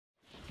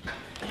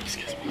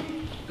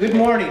Good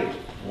morning.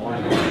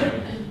 Morning.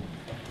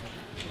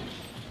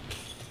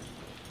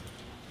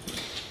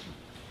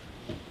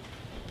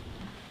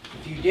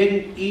 If you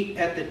didn't eat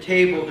at the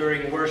table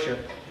during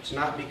worship, it's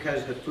not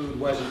because the food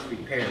wasn't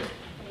prepared.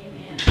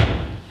 Amen.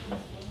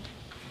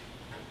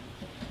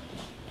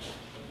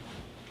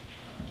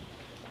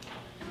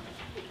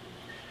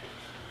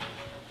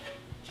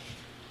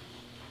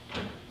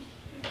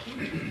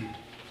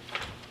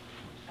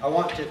 I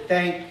want to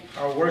thank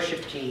our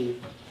worship team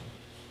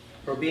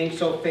for being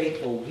so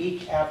faithful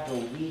week after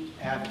week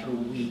after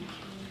week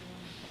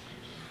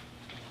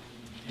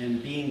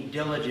and being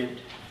diligent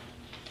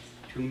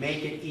to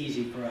make it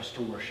easy for us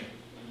to worship,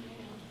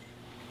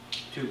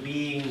 to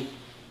being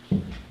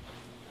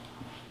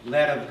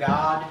led of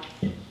God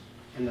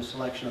in the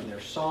selection of their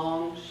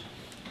songs,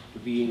 to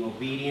being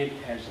obedient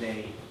as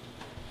they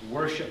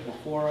worship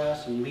before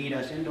us and lead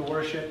us into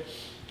worship.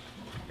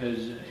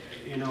 Because,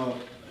 you know,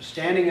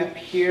 standing up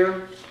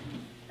here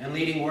and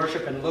leading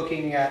worship and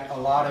looking at a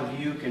lot of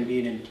you can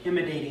be an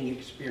intimidating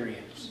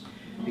experience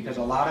because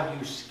a lot of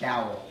you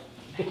scowl.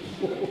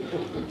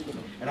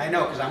 And I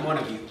know because I'm one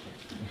of you.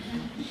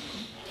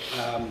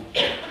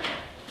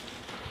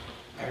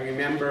 I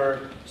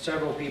remember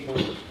several people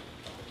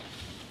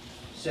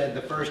said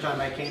the first time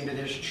I came to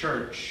this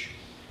church,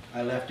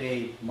 I left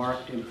a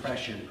marked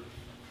impression.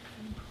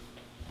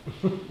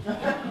 What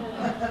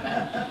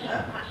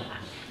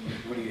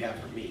do you have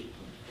for me?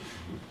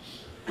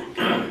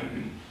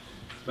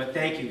 But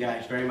thank you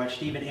guys very much.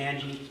 Steve and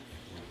Angie,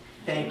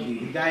 thank you.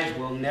 You guys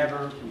will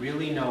never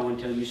really know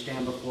until you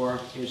stand before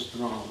His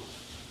throne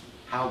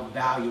how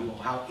valuable,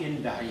 how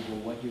invaluable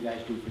what you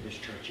guys do for this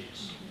church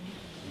is.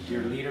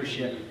 Your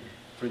leadership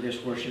for this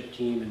worship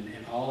team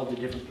and all of the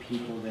different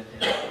people that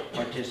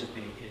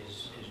participate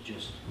is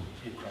just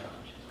incredible.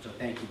 So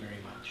thank you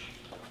very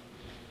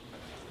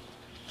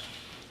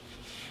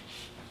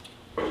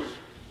much.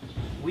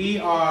 We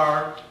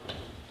are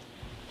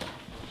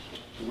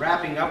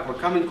wrapping up. We're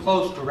coming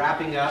close to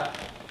wrapping up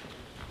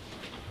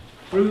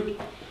Fruit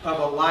of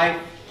a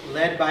Life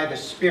Led by the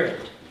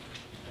Spirit.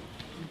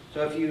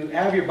 So if you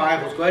have your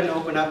Bibles, go ahead and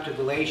open up to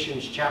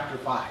Galatians chapter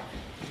 5.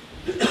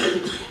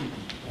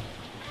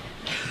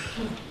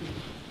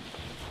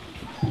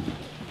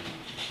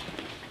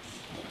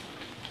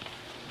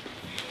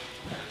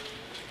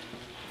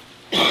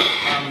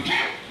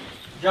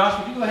 Josh,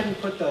 would you go ahead and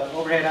put the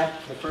overhead up,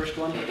 the first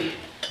one?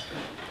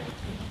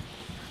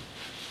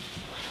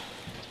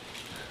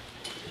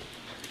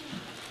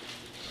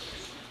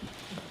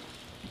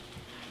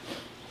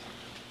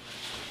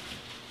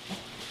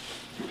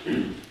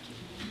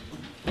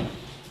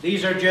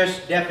 These are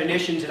just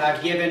definitions that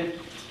I've given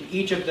to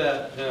each of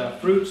the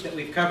fruits that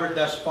we've covered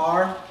thus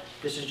far.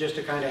 This is just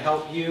to kind of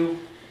help you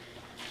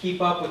keep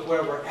up with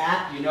where we're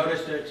at. You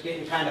notice that it's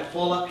getting kind of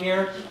full up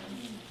here.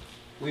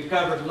 We've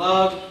covered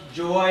love,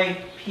 joy,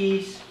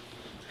 peace,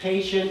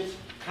 patience,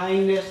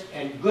 kindness,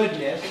 and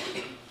goodness.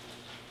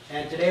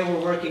 And today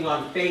we're working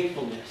on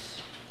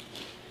faithfulness.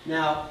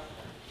 Now,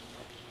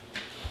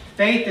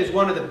 faith is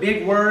one of the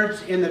big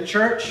words in the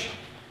church.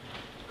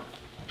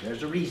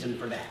 There's a reason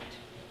for that.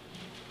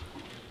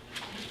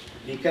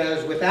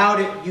 Because without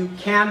it, you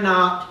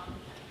cannot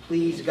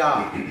please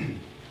God.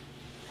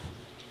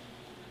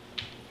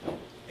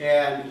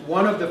 And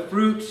one of the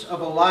fruits of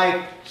a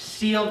life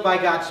sealed by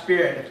God's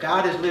Spirit, if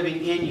God is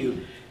living in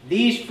you,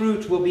 these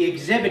fruits will be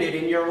exhibited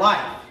in your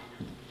life.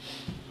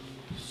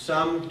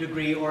 Some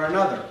degree or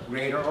another,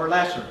 greater or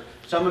lesser.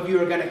 Some of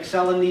you are going to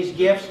excel in these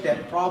gifts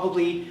that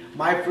probably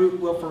my fruit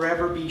will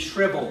forever be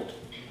shriveled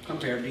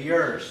compared to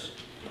yours.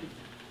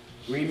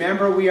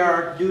 Remember, we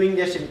are doing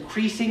this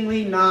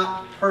increasingly,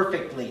 not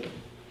perfectly.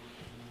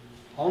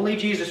 Only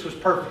Jesus was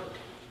perfect.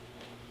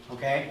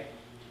 Okay?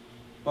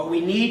 But we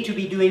need to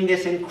be doing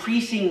this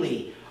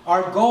increasingly.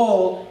 Our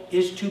goal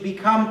is to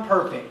become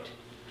perfect.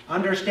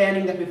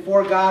 Understanding that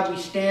before God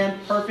we stand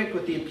perfect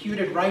with the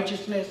imputed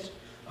righteousness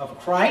of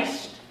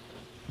Christ.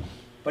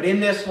 But in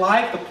this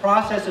life, the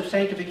process of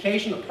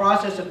sanctification, the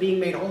process of being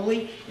made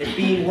holy, is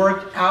being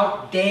worked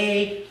out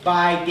day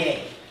by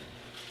day.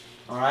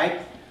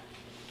 Alright?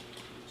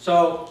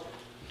 So,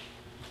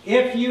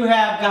 if you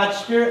have God's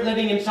Spirit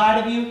living inside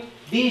of you,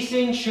 these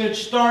things should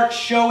start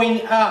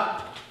showing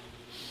up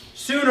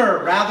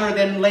sooner rather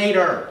than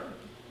later.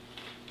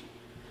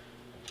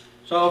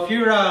 So if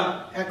you're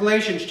at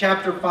Galatians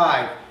chapter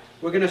 5,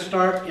 we're going to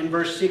start in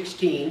verse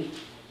 16.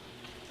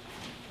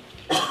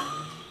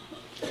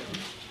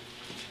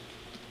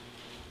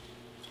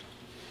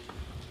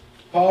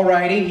 Paul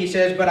writing, he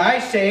says, "But I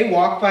say,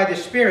 walk by the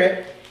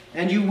Spirit,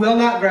 and you will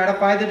not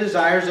gratify the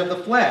desires of the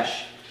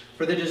flesh.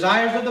 For the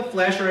desires of the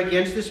flesh are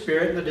against the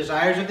Spirit, and the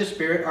desires of the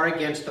Spirit are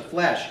against the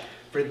flesh.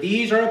 For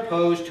these are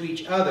opposed to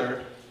each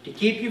other, to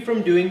keep you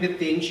from doing the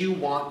things you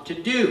want to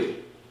do.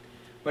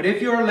 But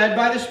if you are led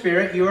by the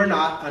Spirit, you are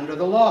not under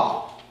the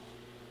law.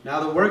 Now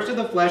the works of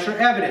the flesh are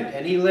evident."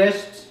 And he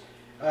lists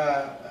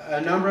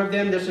a number of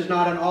them. This is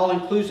not an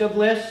all-inclusive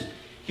list.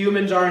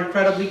 Humans are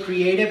incredibly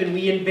creative, and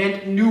we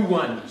invent new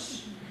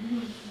ones.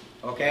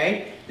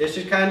 Okay? This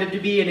is kind of to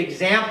be an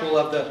example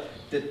of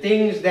the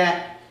things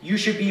that you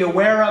should be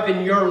aware of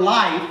in your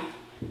life,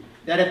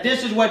 that if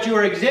this is what you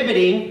are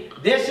exhibiting,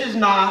 this is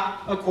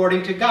not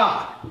according to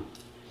God.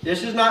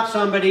 This is not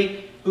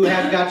somebody who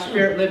has God's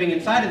Spirit living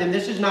inside of them.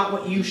 This is not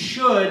what you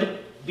should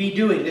be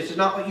doing. This is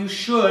not what you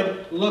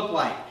should look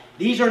like.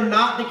 These are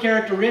not the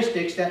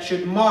characteristics that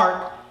should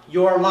mark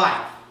your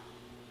life.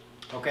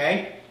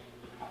 Okay?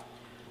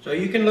 So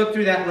you can look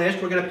through that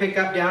list. We're going to pick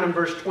up down in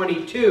verse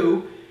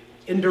 22.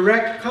 In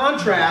direct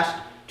contrast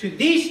to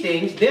these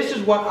things, this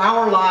is what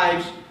our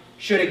lives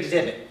should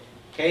exhibit.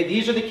 Okay?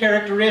 These are the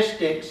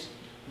characteristics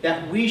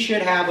that we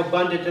should have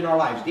abundant in our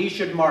lives. These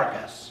should mark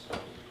us.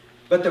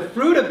 But the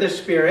fruit of the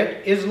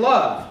Spirit is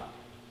love,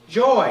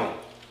 joy,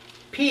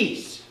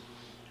 peace,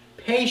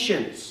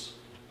 patience,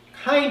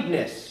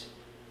 kindness,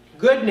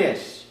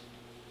 goodness,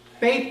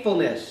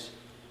 faithfulness,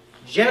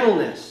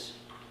 gentleness,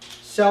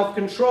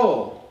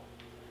 self-control.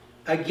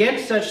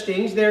 Against such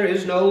things there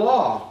is no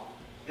law.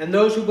 And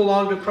those who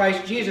belong to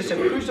Christ Jesus have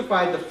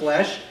crucified the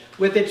flesh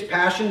with its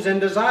passions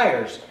and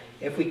desires.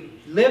 If we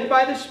live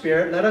by the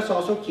Spirit, let us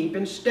also keep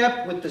in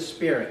step with the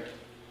Spirit.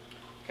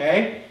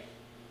 Okay?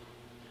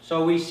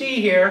 So we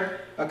see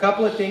here a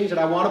couple of things that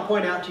I want to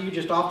point out to you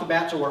just off the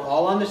bat so we're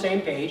all on the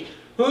same page.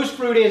 Whose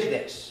fruit is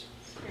this?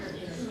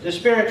 The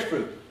Spirit's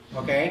fruit.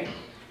 Okay?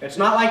 It's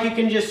not like you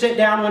can just sit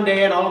down one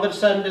day and all of a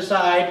sudden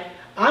decide,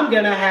 I'm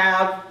going to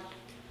have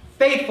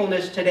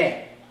faithfulness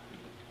today,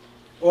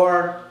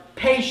 or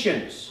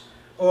patience,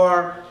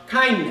 or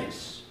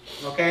kindness.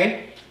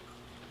 Okay?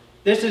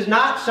 This is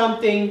not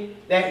something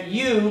that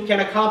you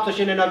can accomplish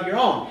in and of your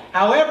own.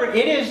 However,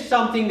 it is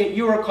something that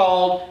you are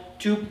called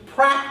to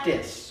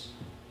practice.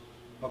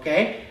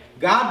 Okay?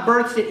 God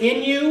births it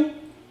in you.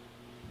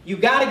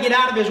 You've got to get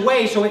out of His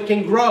way so it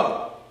can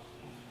grow.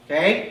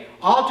 Okay?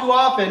 All too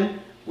often,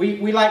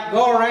 we like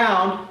go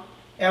around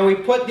and we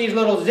put these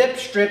little zip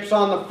strips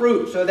on the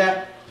fruit so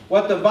that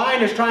what the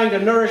vine is trying to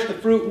nourish the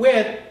fruit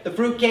with, the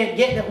fruit can't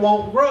get and it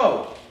won't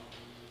grow.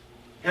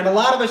 And a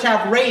lot of us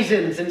have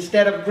raisins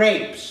instead of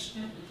grapes.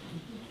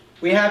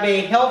 We have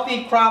a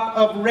healthy crop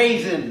of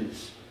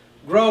raisins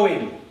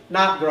growing,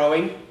 not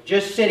growing,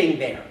 just sitting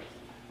there.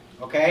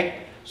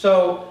 Okay?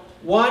 So,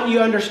 one, you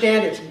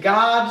understand it's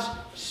God's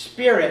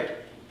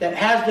Spirit that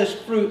has this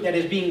fruit that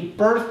is being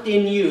birthed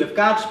in you. If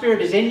God's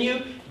Spirit is in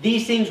you,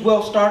 these things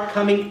will start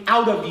coming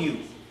out of you.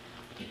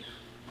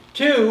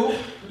 Two,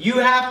 you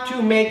have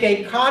to make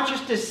a conscious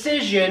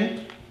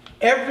decision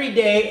every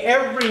day,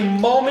 every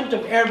moment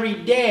of every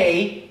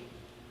day,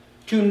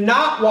 to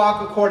not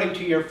walk according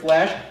to your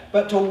flesh,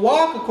 but to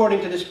walk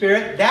according to the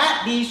Spirit,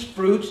 that these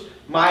fruits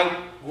might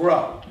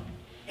grow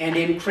and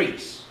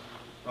increase.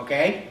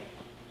 Okay?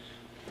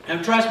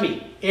 And trust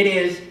me, it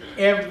is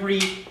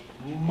every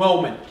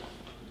moment.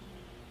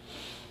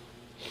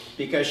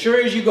 Because sure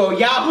as you go,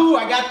 Yahoo,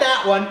 I got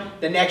that one,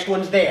 the next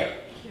one's there.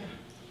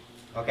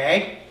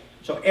 Okay?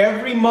 So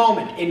every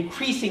moment,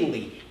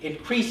 increasingly,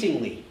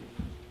 increasingly.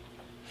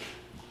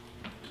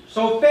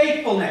 So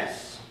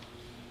faithfulness.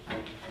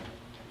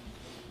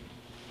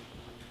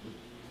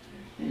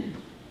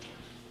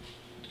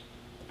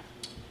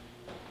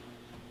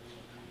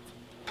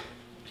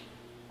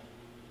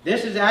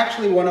 This is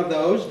actually one of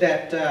those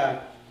that,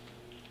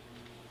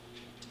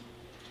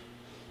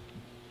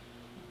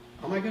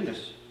 oh my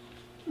goodness,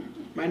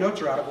 my notes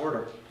are out of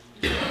order.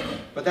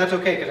 But that's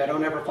okay because I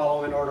don't ever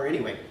follow in order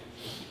anyway.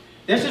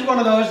 This is one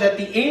of those that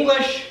the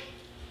English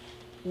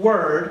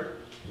word,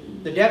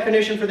 the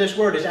definition for this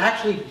word is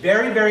actually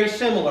very, very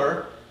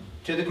similar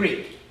to the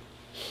Greek.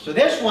 So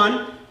this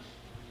one,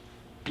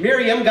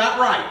 Miriam got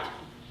right.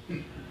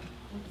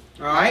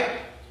 All right?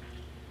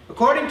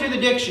 According to the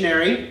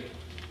dictionary,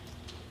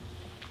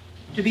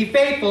 to be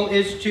faithful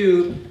is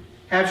to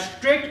have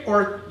strict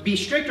or be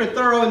strict or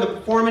thorough in the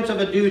performance of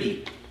a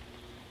duty.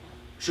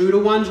 True to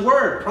one's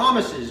word,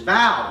 promises,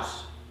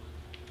 vows.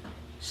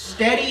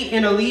 Steady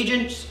in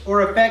allegiance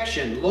or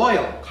affection,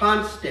 loyal,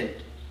 constant.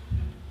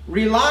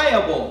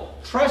 Reliable,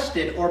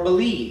 trusted or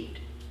believed.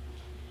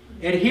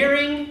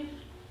 Adhering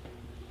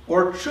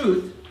or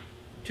truth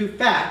to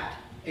fact,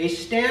 a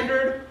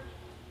standard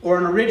or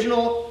an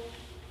original,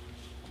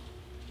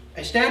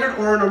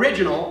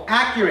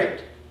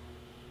 accurate.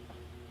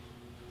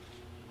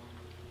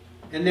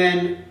 And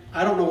then,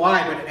 I don't know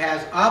why, but it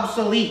has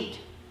obsolete,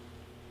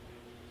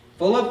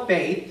 full of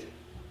faith,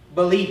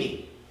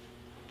 believing.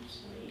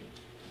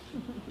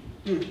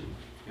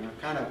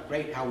 Kind of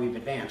great how we've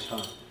advanced,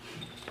 huh?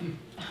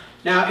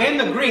 Now, in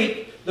the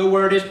Greek, the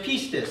word is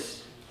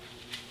pistis.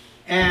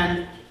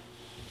 And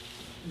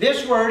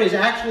this word is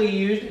actually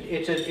used,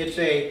 it's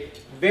a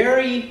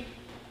very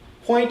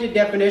pointed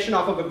definition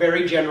off of a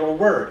very general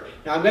word.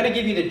 Now, I'm going to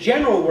give you the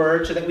general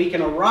word so that we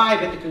can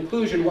arrive at the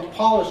conclusion what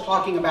Paul is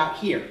talking about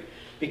here.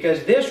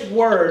 Because this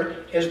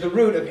word is the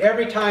root of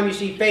every time you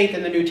see faith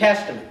in the New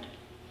Testament.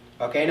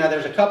 Okay, now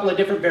there's a couple of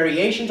different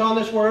variations on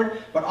this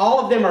word, but all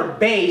of them are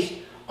based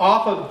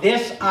off of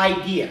this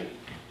idea.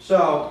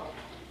 So,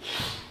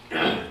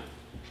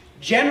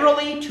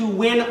 generally to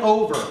win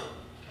over,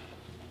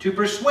 to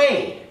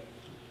persuade,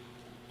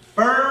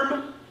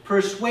 firm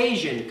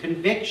persuasion,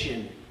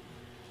 conviction,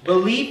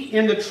 belief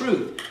in the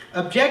truth.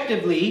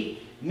 Objectively,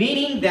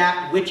 meaning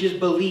that which is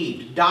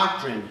believed,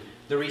 doctrine,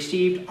 the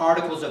received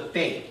articles of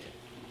faith.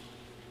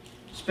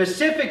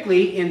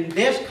 Specifically, in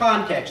this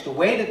context, the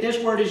way that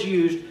this word is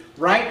used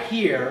right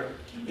here,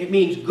 it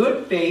means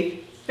good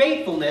faith,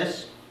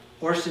 faithfulness,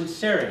 or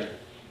sincerity.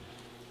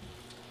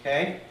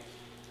 Okay?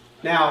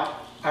 Now,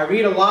 I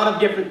read a lot of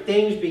different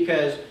things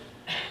because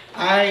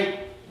I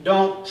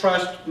don't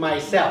trust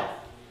myself.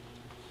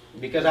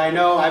 Because I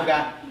know I've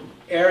got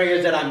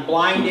areas that I'm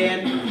blind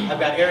in. I've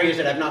got areas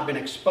that I've not been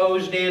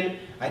exposed in.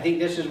 I think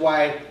this is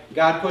why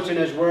God puts in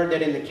His Word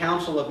that in the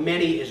counsel of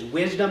many is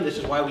wisdom. This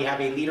is why we have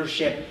a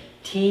leadership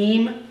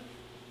team.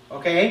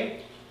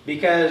 Okay?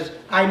 Because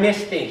I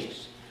miss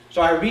things.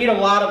 So I read a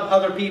lot of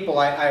other people.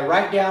 I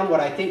write down what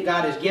I think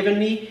God has given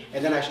me,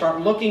 and then I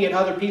start looking at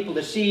other people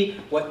to see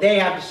what they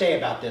have to say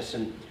about this.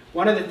 And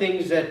one of the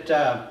things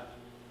that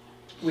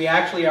we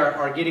actually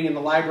are getting in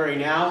the library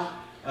now,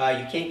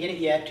 you can't get it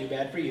yet, too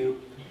bad for you,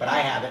 but I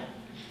have it.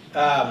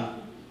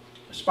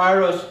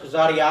 Spiros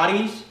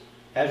Zodhiates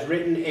has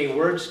written a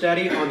word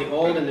study on the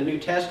Old and the New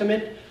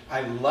Testament.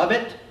 I love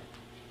it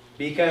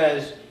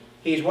because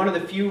he's one of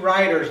the few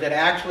writers that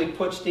actually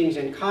puts things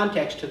in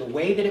context to the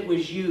way that it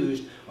was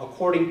used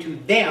according to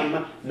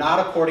them, not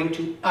according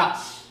to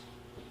us.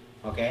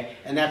 Okay?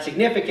 And that's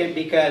significant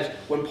because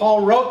when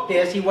Paul wrote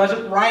this, he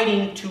wasn't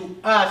writing to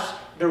us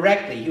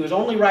directly. He was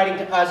only writing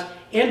to us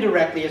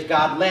indirectly as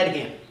God led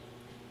him.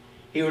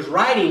 He was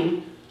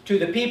writing to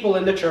the people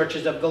in the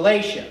churches of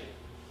Galatia.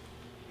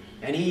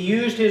 And he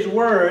used his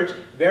words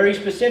very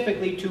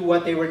specifically to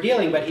what they were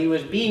dealing, but he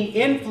was being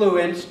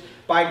influenced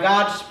by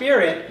God's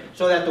Spirit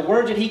so that the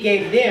words that he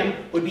gave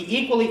them would be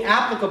equally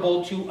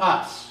applicable to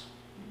us.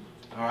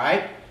 All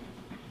right?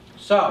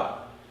 So,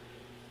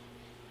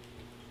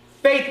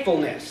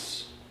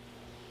 faithfulness.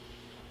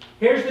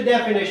 Here's the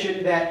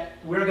definition that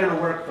we're going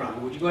to work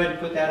from. Would you go ahead and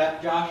put that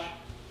up, Josh?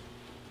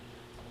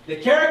 The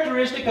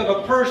characteristic of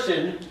a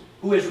person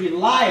who is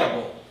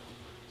reliable,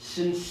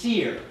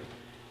 sincere.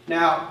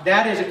 Now,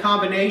 that is a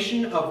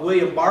combination of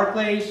William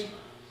Barclay's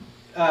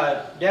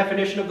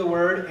definition of the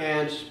word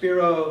and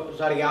Spiro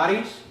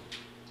Zodhiates.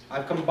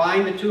 I've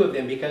combined the two of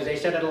them because they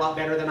said it a lot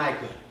better than I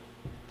could.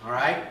 All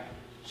right?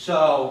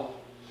 So,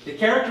 the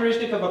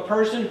characteristic of a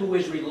person who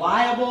is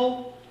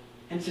reliable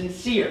and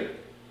sincere.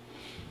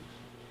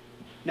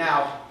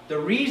 Now, the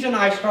reason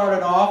I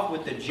started off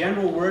with the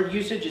general word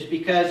usage is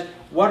because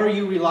what are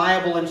you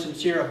reliable and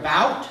sincere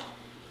about?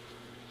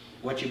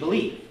 What you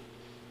believe.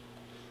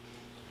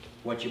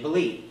 What you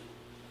believe.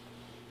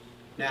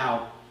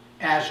 Now,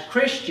 as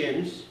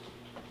Christians,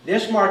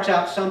 this marks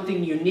out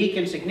something unique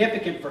and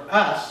significant for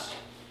us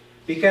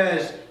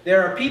because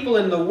there are people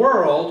in the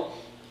world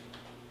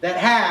that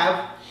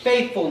have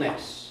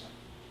faithfulness.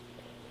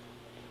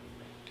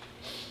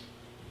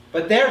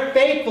 But their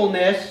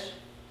faithfulness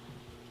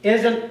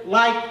isn't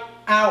like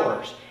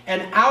ours.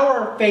 And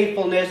our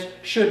faithfulness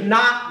should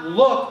not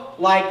look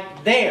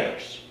like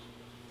theirs.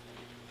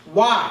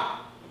 Why?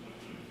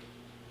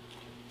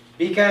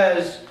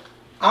 Because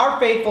our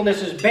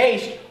faithfulness is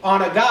based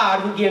on a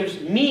God who gives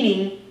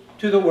meaning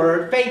to the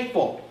word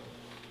faithful.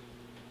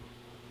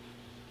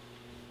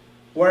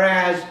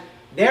 Whereas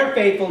their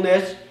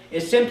faithfulness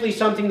is simply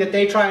something that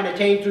they try and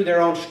attain through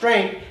their own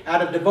strength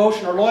out of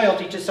devotion or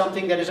loyalty to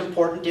something that is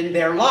important in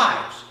their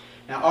lives.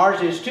 Now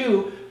ours is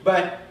too,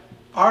 but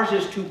ours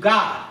is to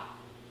God.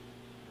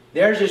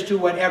 Theirs is to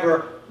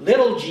whatever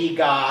little g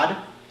God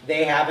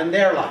they have in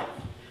their life.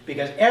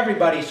 Because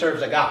everybody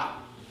serves a God.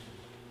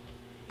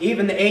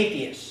 Even the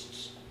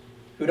atheists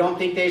who don't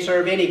think they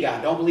serve any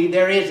God, don't believe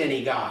there is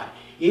any God.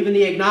 Even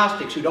the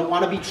agnostics who don't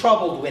want to be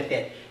troubled with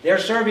it. They're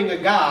serving a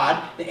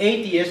God. The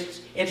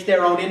atheists, it's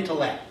their own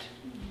intellect.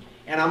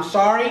 And I'm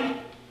sorry,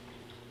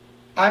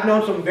 I've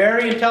known some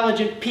very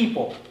intelligent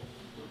people.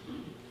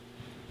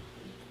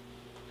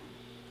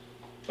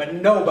 But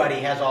nobody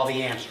has all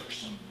the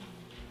answers.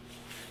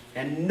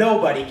 And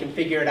nobody can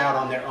figure it out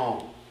on their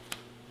own.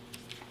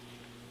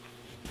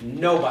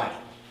 Nobody.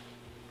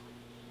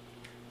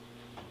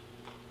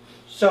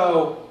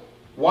 So,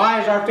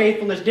 why is our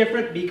faithfulness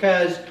different?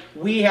 Because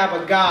we have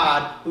a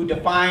God who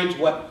defines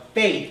what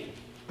faith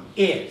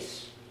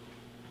is.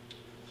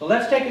 So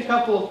let's take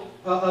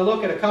a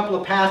look at a couple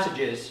of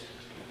passages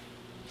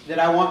that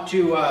I want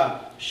to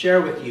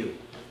share with you.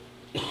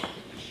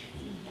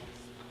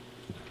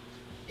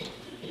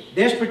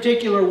 This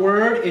particular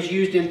word is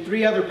used in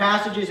 3 other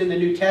passages in the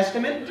New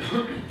Testament.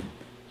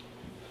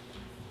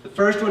 The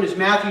first one is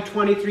Matthew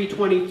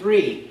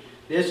 23:23.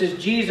 This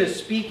is Jesus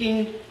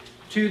speaking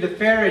to the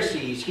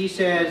Pharisees. He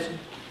says,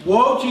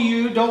 "Woe to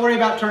you," don't worry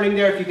about turning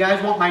there. If you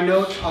guys want my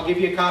notes, I'll give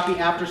you a copy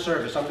after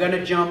service. I'm going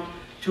to jump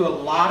to a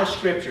lot of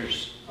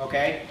scriptures,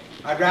 okay?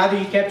 I'd rather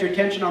you kept your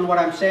attention on what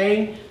I'm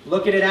saying.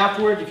 Look at it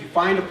afterwards. If you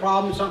find a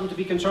problem, something to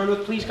be concerned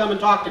with, please come and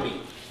talk to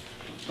me.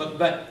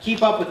 But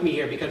keep up with me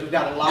here because we've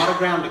got a lot of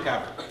ground to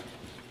cover.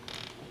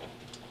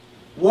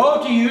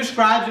 "Woe to you,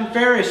 scribes and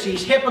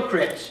Pharisees,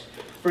 hypocrites!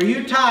 For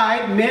you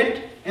tithe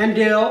mint and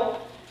dill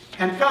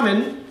and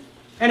coming,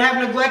 and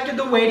have neglected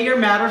the weightier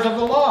matters of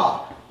the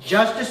law,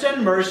 justice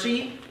and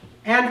mercy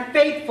and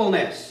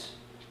faithfulness.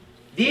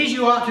 These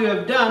you ought to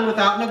have done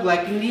without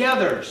neglecting the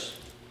others.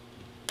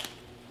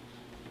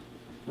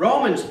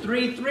 Romans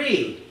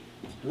 3:3.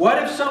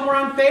 What if some were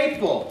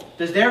unfaithful?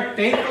 Does their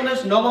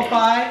faithlessness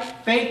nullify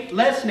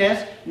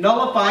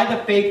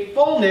the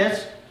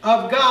faithfulness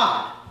of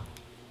God?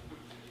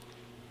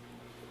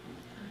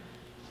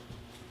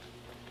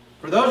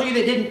 For those of you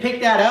that didn't pick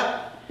that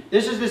up,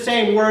 this is the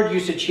same word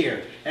usage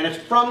here, and it's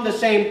from the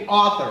same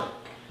author.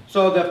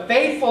 So the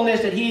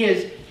faithfulness that he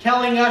is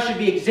telling us should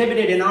be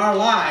exhibited in our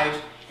lives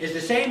is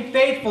the same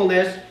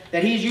faithfulness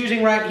that he's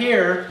using right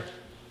here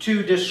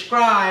to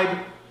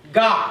describe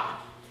God.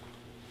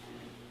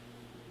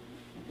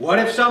 What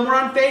if some were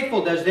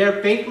unfaithful? Does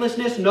their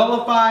faithlessness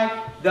nullify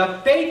the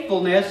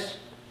faithfulness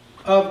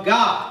of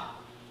God?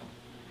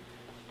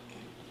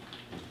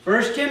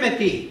 1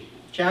 Timothy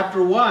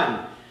chapter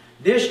 1.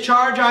 This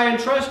charge I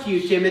entrust to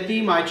you,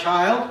 Timothy, my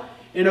child,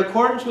 in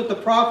accordance with the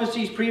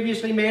prophecies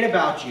previously made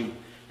about you,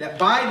 that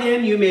by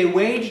them you may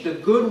wage the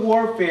good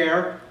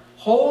warfare,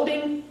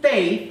 holding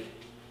faith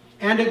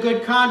and a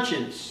good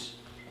conscience.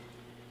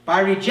 By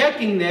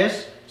rejecting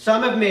this,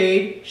 some have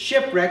made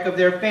shipwreck of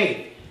their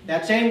faith.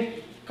 That same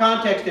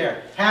context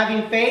there.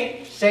 Having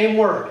faith, same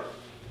word.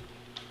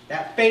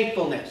 That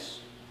faithfulness.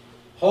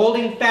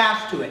 Holding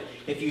fast to it.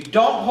 If you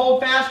don't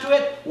hold fast to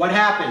it, what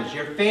happens?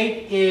 Your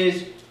faith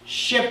is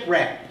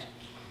shipwrecked.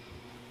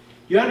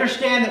 You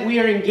understand that we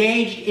are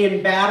engaged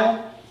in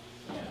battle?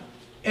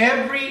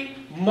 Every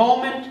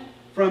moment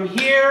from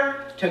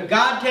here to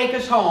God take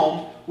us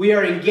home, we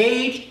are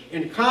engaged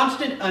in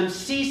constant,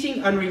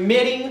 unceasing,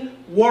 unremitting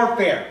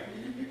warfare.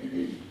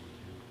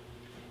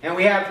 And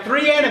we have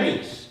three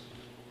enemies.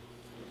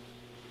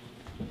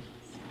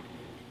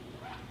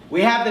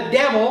 We have the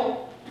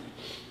devil,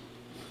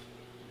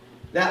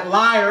 that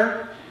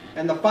liar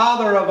and the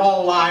father of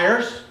all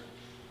liars,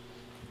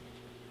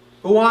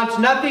 who wants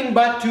nothing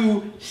but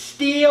to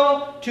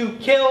steal, to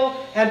kill,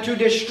 and to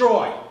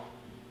destroy.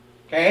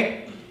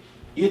 Okay?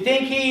 You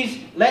think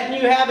he's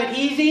letting you have it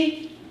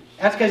easy?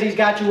 That's because he's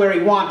got you where he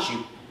wants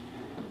you.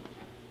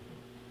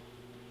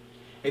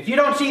 If you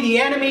don't see the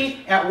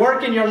enemy at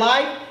work in your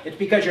life, it's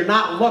because you're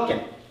not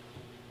looking.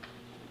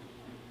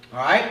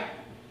 Alright?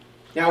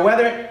 Now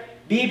whether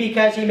it be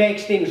because he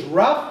makes things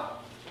rough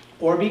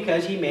or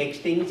because he makes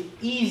things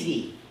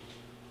easy.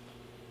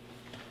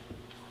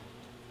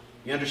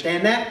 You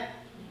understand that?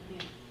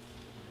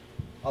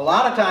 A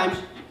lot of times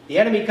the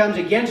enemy comes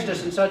against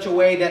us in such a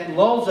way that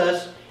lulls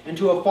us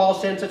into a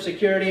false sense of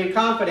security and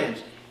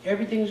confidence.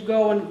 Everything's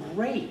going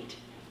great.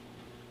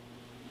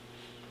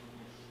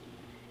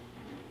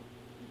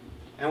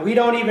 And we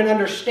don't even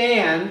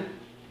understand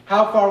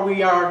how far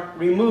we are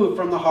removed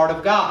from the heart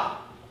of God.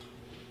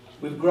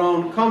 We've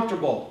grown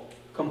comfortable,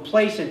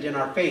 complacent in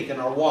our faith, in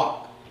our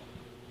walk.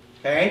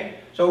 Okay?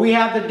 So we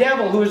have the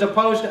devil who is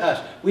opposed to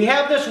us. We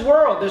have this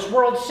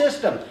world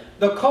system,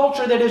 the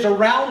culture that is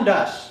around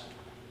us,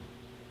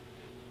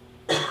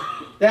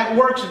 that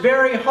works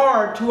very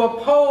hard to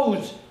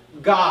oppose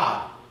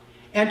God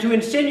and to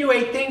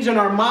insinuate things in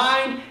our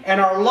mind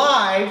and our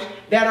lives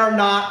that are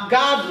not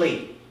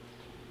godly.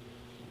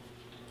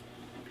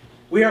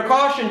 We are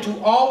cautioned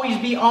to always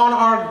be on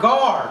our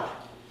guard.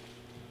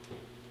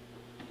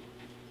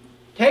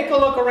 Take a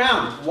look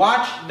around.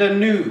 Watch the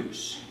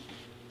news.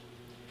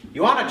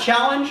 You want a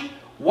challenge?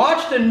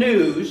 Watch the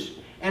news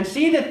and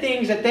see the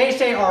things that they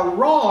say are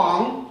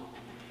wrong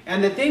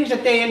and the things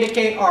that they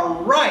indicate are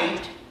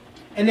right,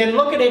 and then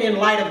look at it in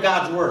light of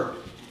God's Word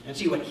and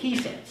see what He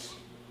says.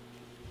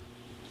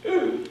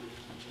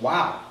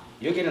 Wow.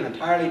 You'll get an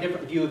entirely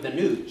different view of the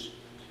news.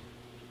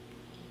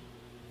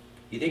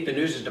 You think the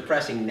news is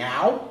depressing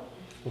now?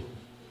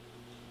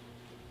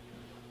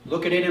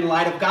 Look at it in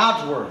light of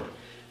God's Word.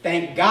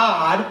 Thank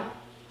God,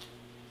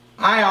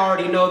 I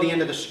already know the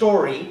end of the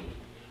story,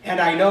 and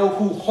I know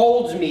who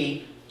holds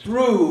me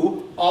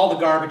through all the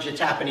garbage that's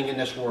happening in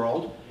this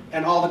world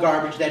and all the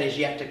garbage that is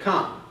yet to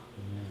come.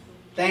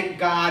 Thank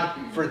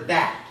God for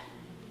that.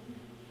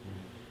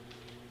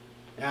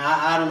 Now,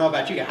 I don't know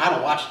about you guys. I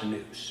don't watch the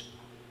news.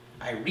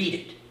 I read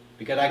it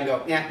because I can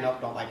go, yeah,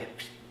 nope, don't like it.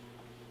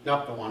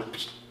 Nope, don't want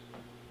it.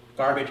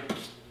 Garbage.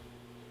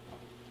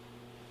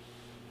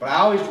 But I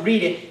always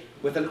read it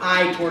with an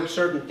eye toward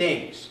certain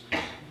things.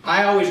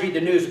 I always read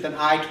the news with an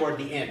eye toward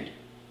the end.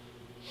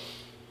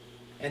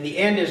 And the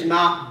end is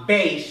not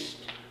based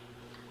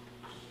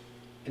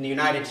in the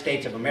United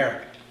States of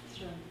America.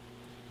 That's right.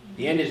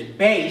 The end is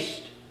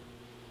based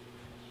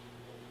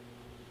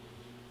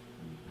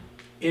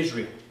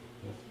Israel.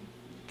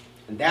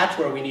 And that's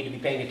where we need to be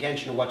paying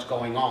attention to what's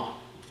going on.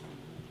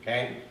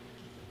 Okay?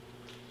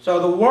 So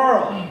the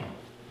world,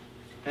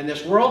 and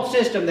this world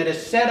system that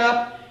is set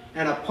up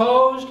and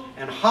opposed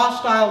and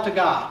hostile to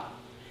God.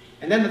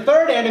 And then the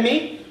third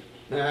enemy,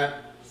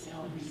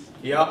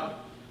 yep,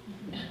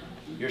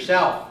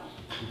 yourself,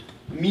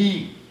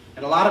 me.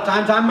 And a lot of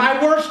times I'm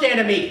my worst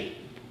enemy.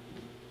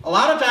 A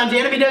lot of times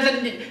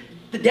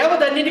the devil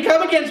doesn't need to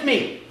come against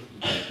me.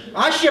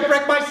 I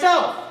shipwreck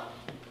myself.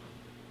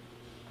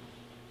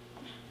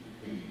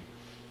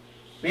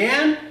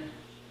 Man,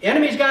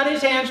 enemy's got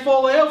his hands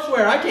full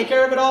elsewhere. I take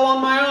care of it all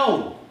on my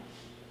own.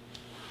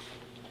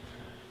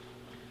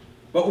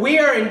 But we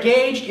are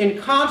engaged in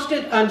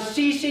constant,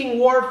 unceasing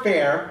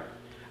warfare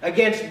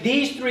against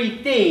these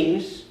three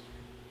things.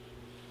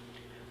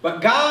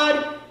 But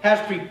God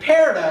has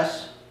prepared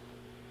us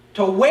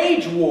to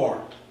wage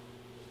war,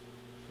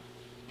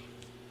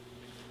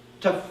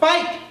 to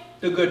fight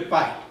the good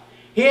fight.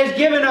 He has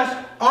given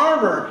us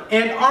armor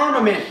and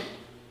armament.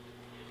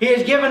 He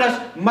has given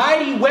us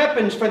mighty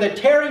weapons for the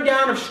tearing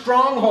down of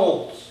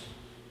strongholds.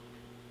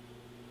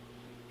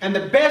 And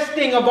the best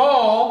thing of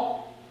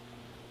all,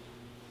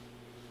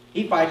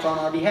 He fights on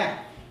our behalf.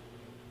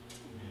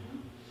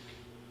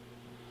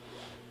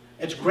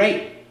 It's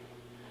great.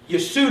 You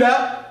suit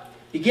up,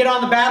 you get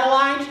on the battle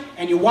lines,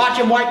 and you watch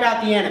Him wipe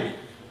out the enemy.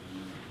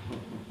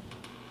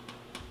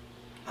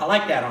 I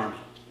like that army.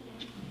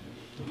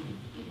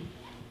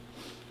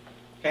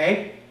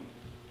 Okay?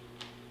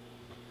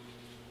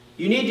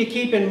 You need to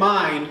keep in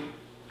mind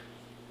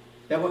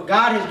that what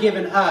God has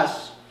given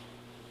us,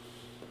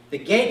 the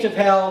gates of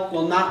hell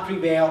will not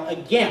prevail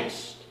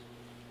against.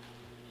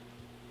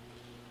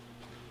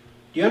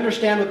 Do you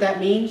understand what that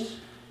means?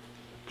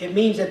 It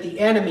means that the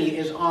enemy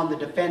is on the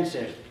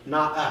defensive,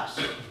 not us.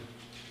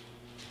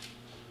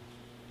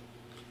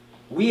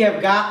 We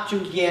have got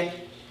to get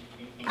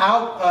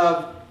out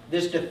of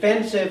this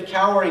defensive,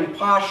 cowering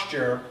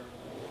posture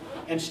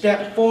and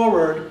step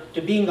forward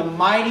to being the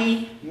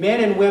mighty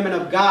men and women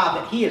of God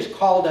that He has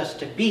called us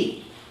to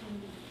be.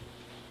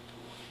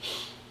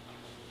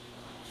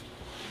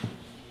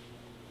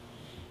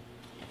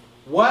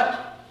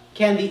 What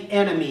can the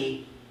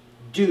enemy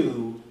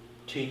do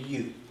to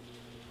you?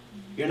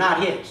 You're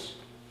not his.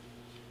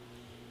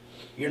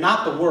 You're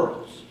not the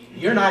world's.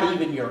 You're not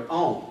even your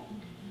own.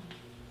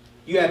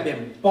 You have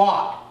been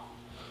bought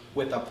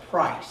with a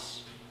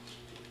price.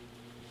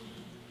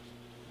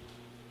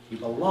 You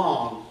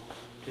belong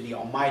to the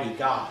Almighty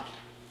God.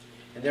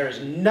 And there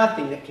is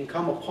nothing that can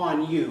come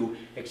upon you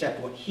except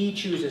what He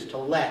chooses to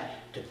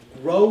let, to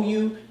grow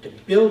you, to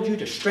build you,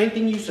 to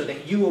strengthen you, so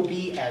that you will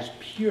be as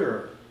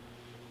pure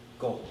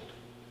gold.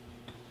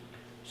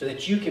 So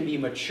that you can be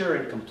mature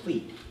and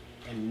complete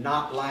and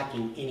not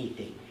lacking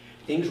anything.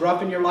 Things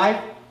rough in your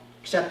life,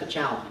 accept the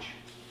challenge.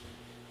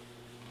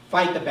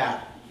 Fight the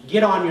battle.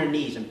 Get on your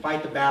knees and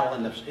fight the battle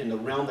in the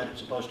realm that it's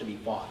supposed to be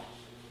fought.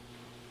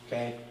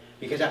 Okay?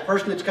 Because that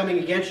person that's coming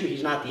against you,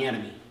 he's not the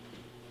enemy.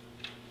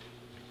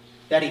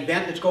 That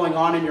event that's going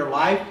on in your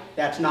life,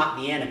 that's not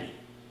the enemy.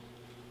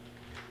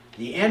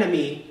 The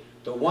enemy,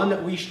 the one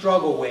that we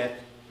struggle with,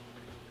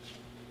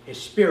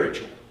 is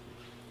spiritual.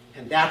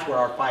 And that's where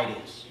our fight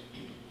is.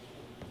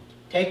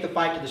 Take the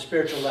fight to the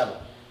spiritual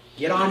level.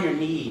 Get on your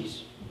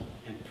knees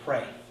and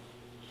pray.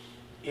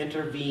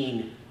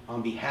 Intervene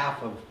on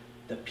behalf of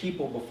the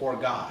people before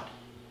God.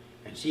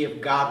 And see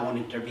if God won't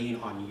intervene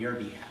on your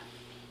behalf.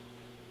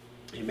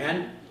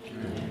 Amen?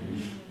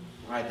 Amen.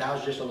 All right, that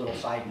was just a little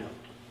side note.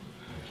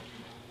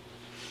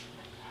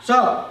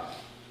 So,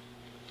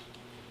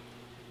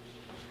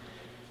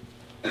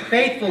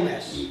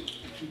 faithfulness.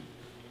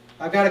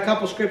 I've got a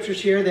couple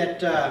scriptures here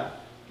that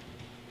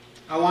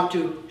I want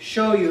to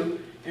show you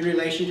in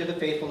relation to the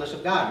faithfulness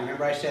of God.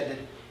 Remember I said that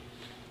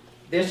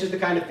this is the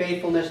kind of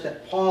faithfulness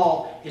that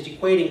Paul is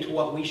equating to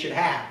what we should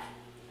have.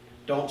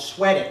 Don't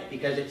sweat it,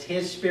 because it's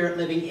His Spirit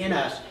living in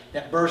us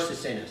that bursts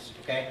this in us.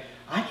 Okay?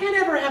 I can't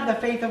ever have the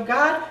faith of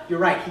God. You're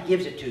right, He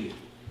gives it to you.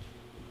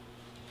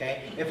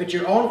 Okay? If it's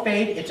your own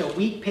faith, it's a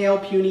weak, pale,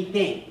 puny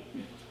thing.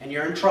 And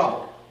you're in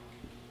trouble.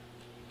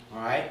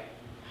 Alright?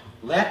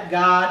 Let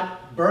God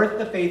birth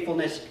the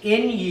faithfulness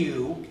in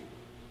you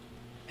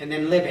and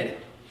then live in it.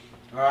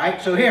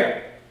 Alright? So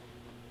here.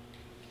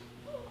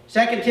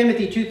 2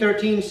 Timothy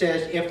 2:13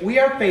 says, if we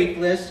are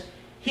faithless,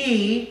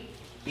 He,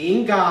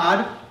 being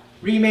God,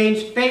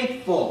 remains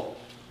faithful.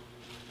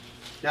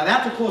 Now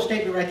that's a cool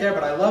statement right there,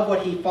 but I love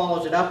what he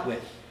follows it up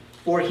with.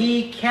 For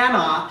He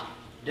cannot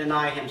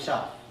deny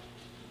Himself.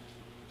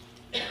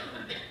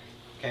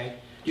 Okay?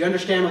 Do you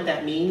understand what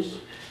that means?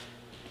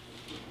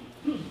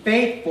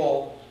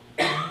 Faithful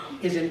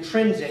is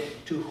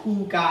intrinsic to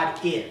who God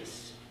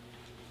is.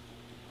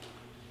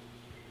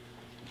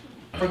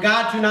 For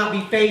God to not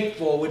be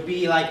faithful would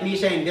be like me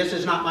saying, this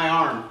is not my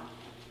arm.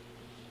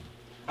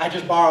 I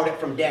just borrowed it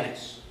from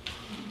Dennis.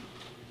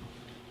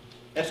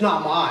 It's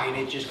not mine,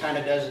 it just kind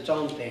of does its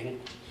own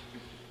thing.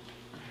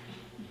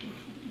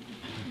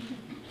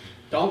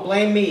 Don't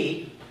blame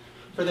me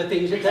for the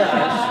things it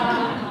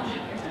does.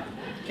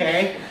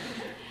 Okay?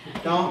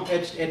 Don't,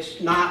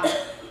 it's not...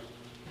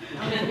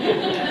 I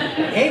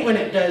hate when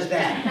it does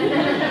that.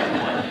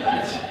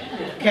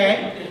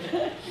 Okay?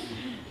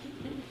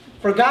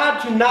 For God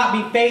to not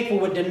be faithful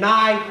would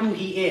deny who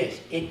He is.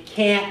 It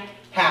can't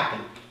happen.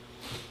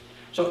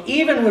 So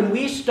even when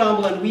we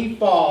stumble and we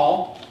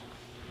fall,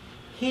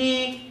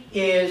 He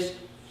is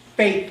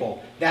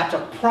faithful. That's a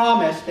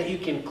promise that you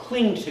can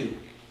cling to.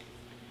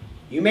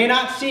 You may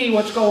not see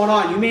what's going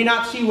on. You may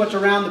not see what's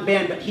around the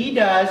bend, but He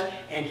does,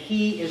 and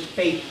He is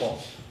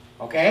faithful.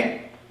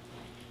 Okay?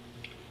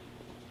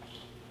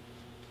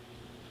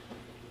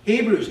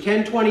 Hebrews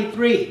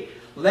 10:23.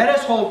 Let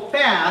us hold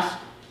fast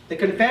the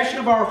confession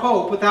of our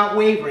hope without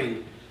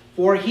wavering,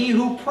 for He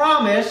who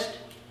promised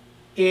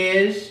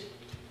is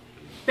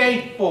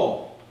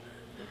faithful.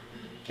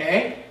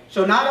 Okay?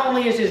 So not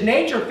only is His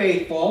nature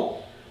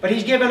faithful, but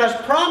He's given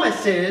us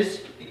promises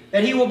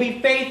that He will be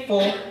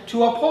faithful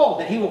to uphold,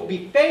 that He will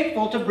be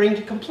faithful to bring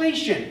to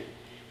completion,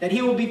 that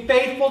He will be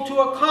faithful to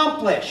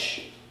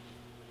accomplish.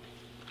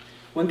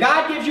 When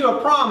God gives you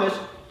a promise,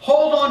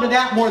 hold on to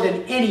that more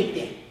than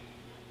anything,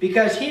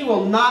 because He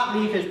will not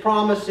leave His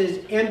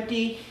promises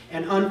empty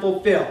and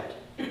unfulfilled.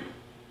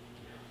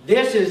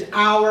 This is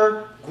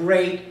our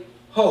great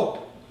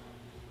hope.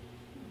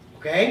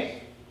 Okay?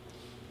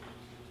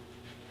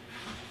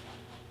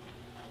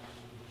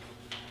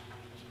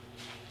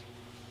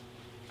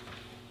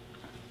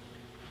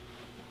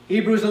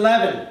 Hebrews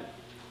 11.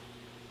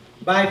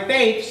 By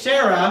faith,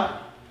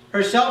 Sarah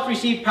herself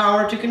received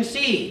power to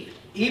conceive,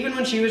 even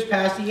when she was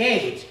past the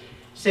age,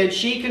 since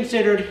she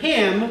considered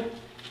him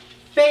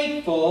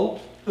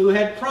faithful who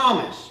had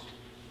promised.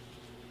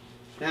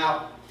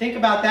 Now, think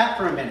about that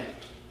for a minute.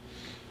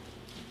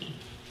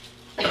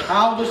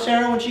 How old was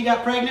Sarah when she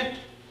got pregnant?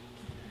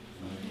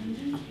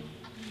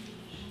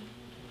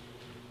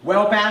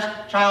 Well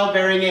past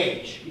childbearing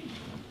age.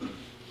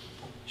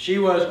 She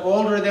was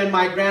older than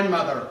my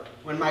grandmother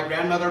when my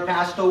grandmother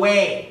passed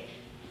away.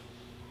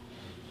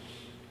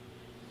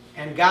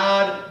 And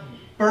God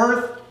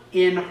birthed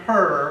in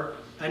her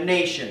a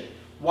nation.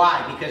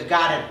 Why? Because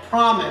God had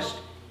promised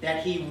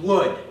that He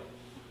would.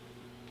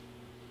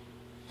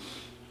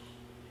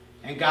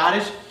 And God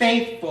is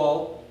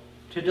faithful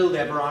to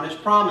deliver on His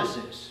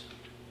promises.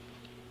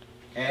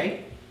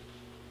 Okay?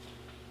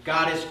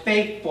 God is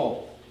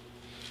faithful.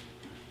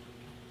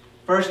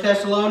 1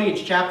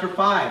 Thessalonians chapter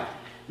 5.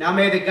 Now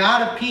may the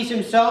God of peace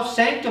Himself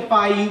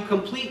sanctify you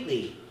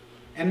completely,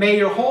 and may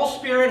your whole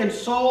spirit and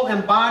soul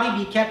and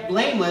body be kept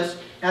blameless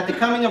at the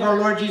coming of our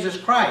Lord Jesus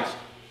Christ.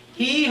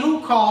 He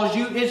who calls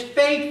you is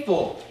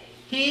faithful.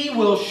 He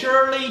will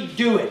surely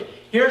do it.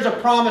 Here's a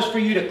promise for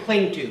you to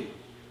cling to.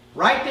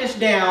 Write this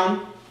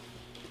down.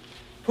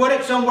 Put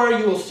it somewhere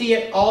you will see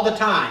it all the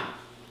time.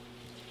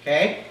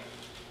 Okay?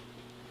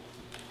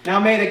 Now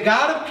may the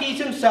God of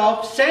peace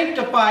Himself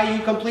sanctify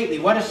you completely.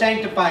 What does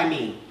sanctify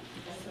mean?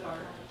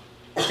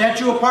 Set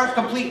you apart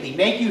completely.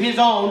 Make you His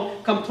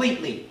own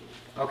completely.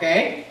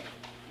 Okay?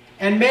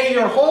 And may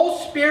your whole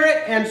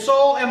spirit and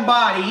soul and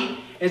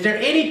body, is there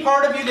any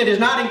part of you that is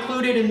not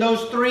included in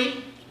those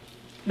three?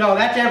 No,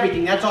 that's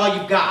everything. That's all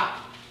you've got.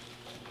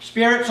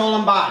 Spirit, soul,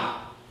 and body.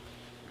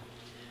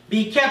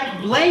 Be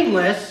kept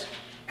blameless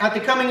at the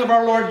coming of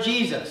our Lord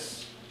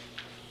Jesus.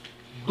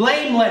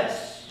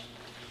 Blameless.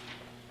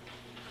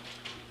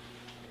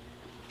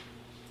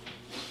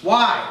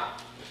 Why?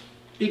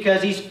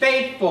 Because He's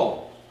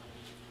faithful.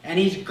 And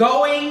He's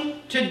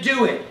going to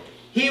do it.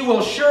 He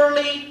will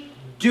surely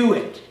do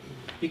it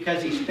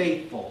because He's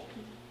faithful.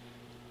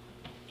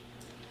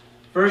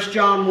 1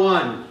 John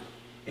 1.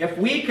 If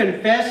we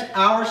confess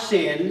our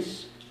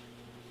sins,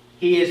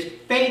 He is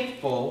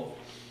faithful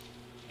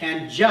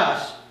and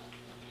just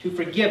to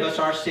forgive us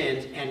our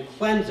sins and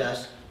cleanse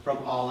us from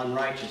all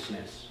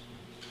unrighteousness.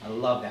 I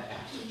love that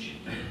passage.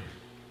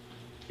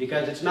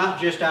 Because it's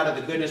not just out of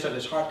the goodness of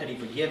His heart that He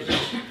forgives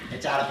us.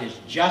 It's out of His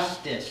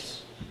justice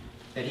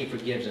that He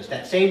forgives us.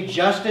 That same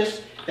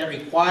justice that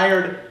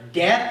required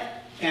death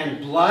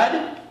and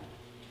blood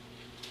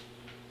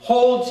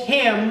holds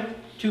Him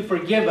to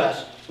forgive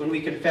us when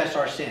we confess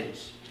our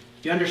sins.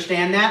 Do you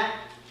understand that?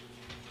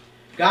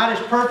 God is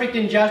perfect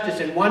in justice,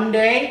 and one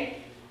day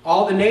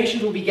all the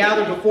nations will be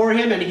gathered before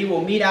Him and He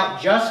will mete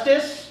out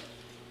justice.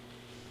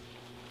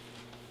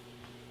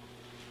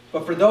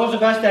 But for those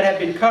of us that have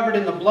been covered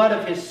in the blood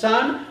of His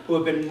Son, who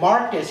have been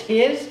marked as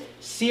His,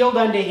 sealed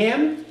unto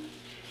Him,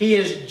 He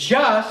is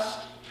just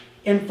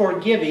in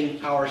forgiving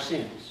our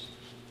sins.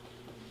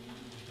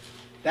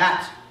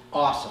 That's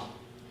awesome.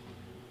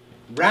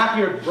 Wrap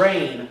your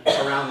brain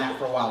around that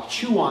for a while.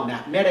 Chew on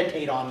that.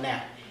 Meditate on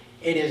that.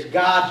 It is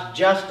God's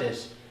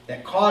justice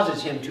that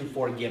causes Him to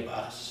forgive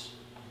us.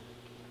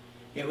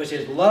 It was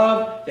His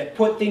love that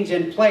put things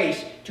in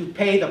place to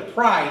pay the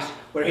price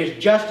where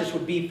His justice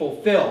would be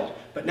fulfilled.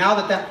 But now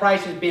that that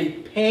price has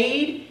been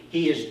paid,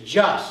 He is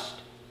just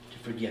to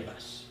forgive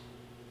us.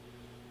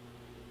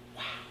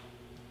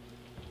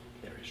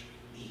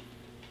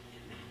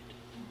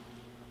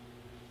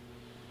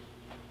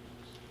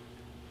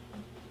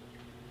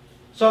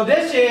 So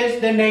this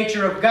is the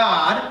nature of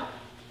God,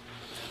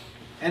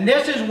 and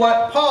this is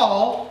what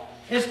Paul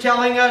is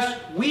telling us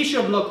we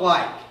should look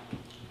like.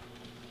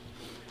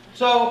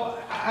 So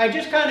I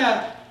just kind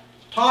of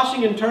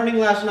tossing and turning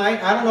last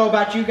night. I don't know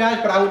about you guys,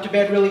 but I went to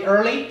bed really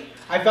early.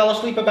 I fell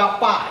asleep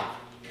about 5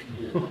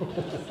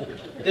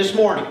 this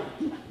morning.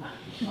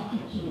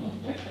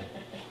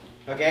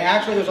 Okay,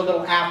 actually it was a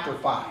little after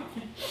 5.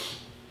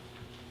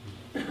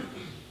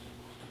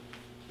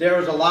 There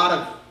was a lot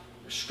of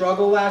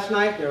struggle last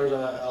night. There was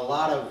a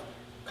lot of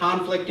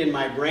conflict in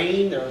my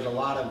brain. There was a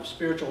lot of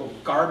spiritual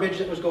garbage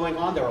that was going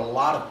on. There were a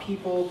lot of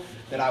people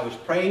that I was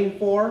praying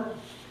for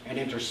and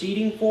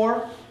interceding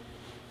for.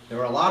 There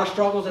were a lot of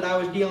struggles that I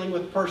was dealing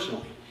with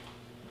personally.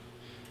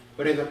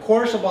 But in the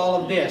course of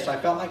all of this, I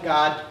felt like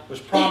God was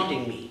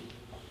prompting me.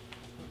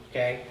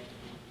 Okay?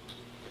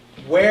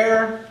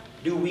 Where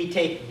do we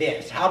take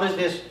this? How does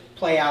this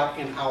play out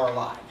in our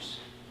lives?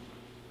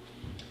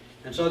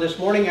 And so this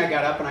morning I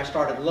got up and I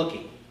started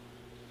looking.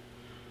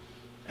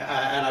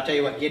 And I'll tell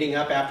you what, getting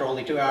up after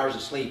only 2 hours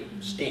of sleep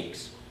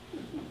stinks.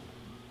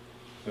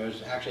 It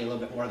was actually a little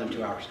bit more than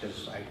 2 hours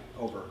because I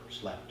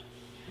overslept.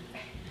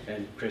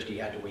 And Christy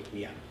had to wake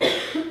me up.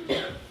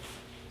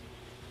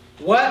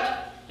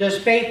 What does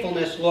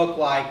faithfulness look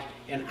like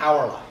in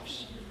our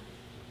lives?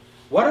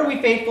 What are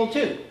we faithful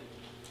to?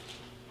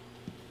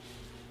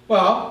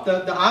 Well,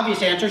 the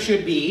obvious answer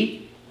should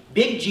be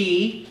Big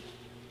G,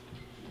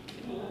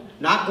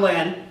 not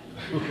Glenn.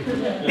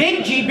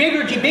 Big G,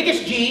 bigger G,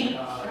 biggest G,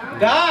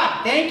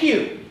 God. Thank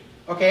you.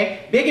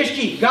 Okay, biggest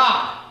G,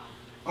 God.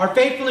 Our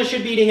faithfulness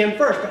should be to Him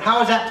first. But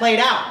how is that played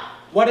out?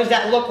 What does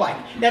that look like?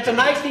 That's a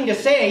nice thing to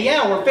say.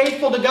 Yeah, we're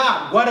faithful to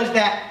God. What does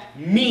that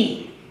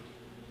mean?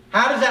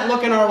 How does that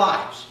look in our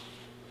lives?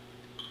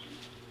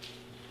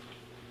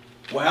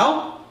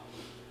 Well,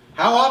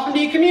 how often do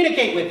you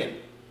communicate with Him?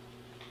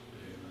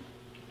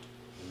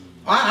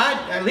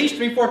 I at least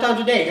 3-4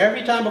 times a day,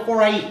 every time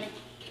before I eat.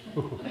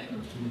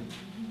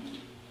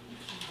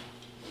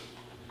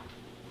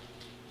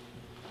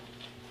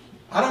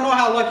 I don't know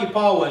how lucky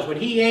Paul was. When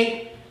he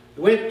ate, it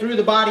went through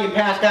the body and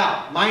passed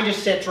out. Mine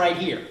just sits right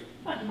here.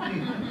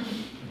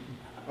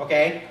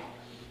 Okay?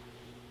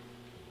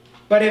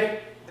 But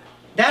if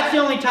that's the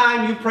only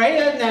time you pray,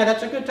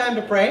 that's a good time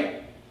to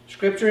pray.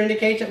 Scripture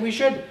indicates that we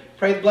should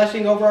pray the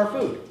blessing over our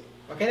food.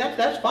 Okay,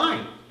 that's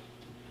fine.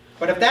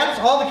 But if that's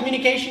all the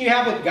communication you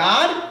have with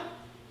God,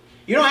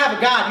 you don't have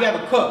a God, you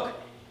have a cook.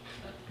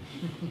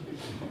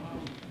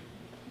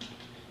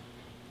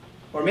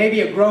 Or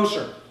maybe a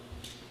grocer.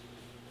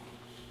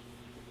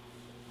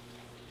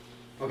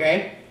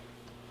 Okay?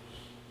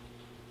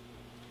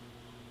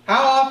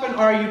 How often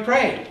are you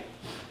praying?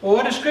 Well,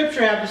 what does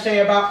Scripture have to say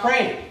about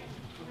praying?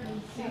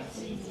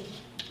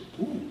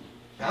 Ooh,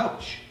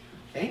 ouch.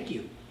 Thank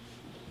you.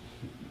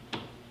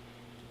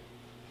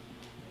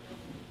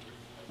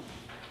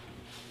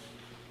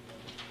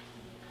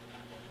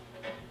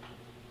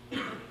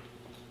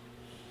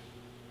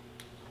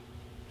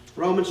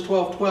 Romans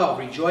 12:12,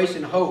 rejoice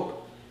in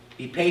hope,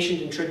 be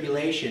patient in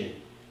tribulation,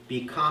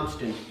 be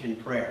constant in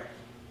prayer.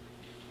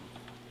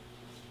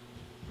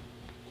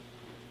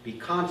 Be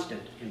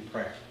constant in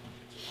prayer.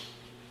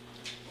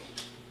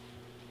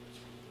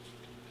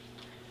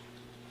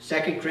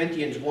 2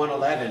 Corinthians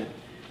 1:11,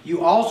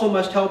 you also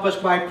must help us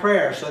by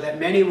prayer, so that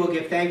many will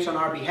give thanks on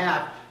our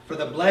behalf for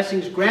the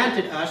blessings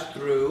granted us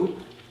through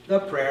the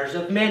prayers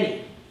of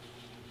many.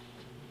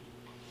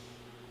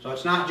 So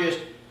it's not just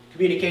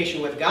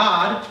communication with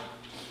God,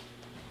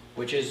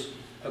 which is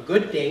a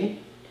good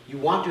thing. You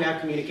want to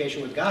have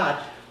communication with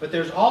God, but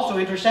there's also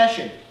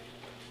intercession,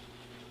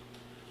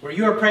 where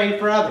you are praying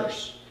for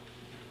others,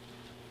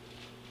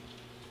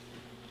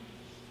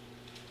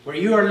 where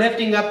you are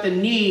lifting up the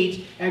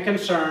needs and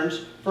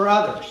concerns for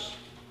others.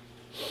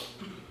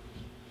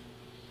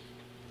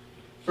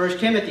 1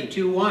 Timothy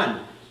 2:1,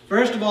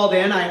 first of all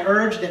then, I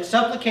urge that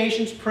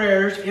supplications,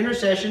 prayers,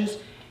 intercessions,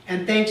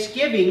 and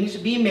thanksgivings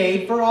be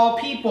made for all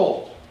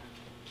people.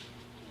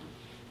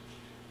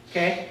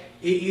 Okay?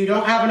 You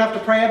don't have enough to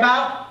pray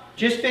about?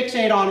 Just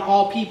fixate on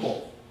all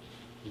people.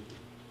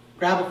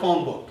 Grab a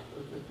phone book.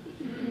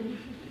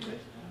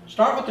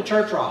 Start with the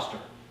church roster.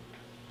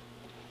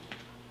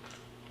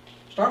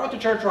 Start with the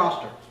church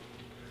roster.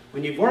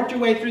 When you've worked your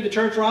way through the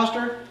church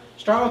roster,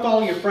 start with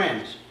all your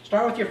friends.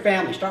 Start with your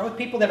family. Start with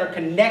people that are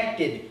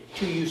connected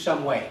to you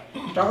some way.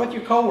 Start with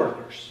your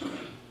coworkers.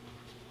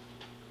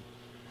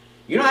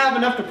 You don't have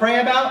enough to pray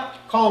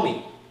about? Call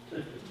me.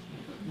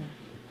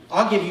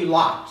 I'll give you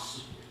lots.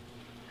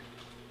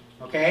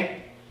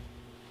 Okay?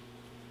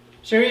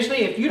 Seriously,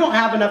 if you don't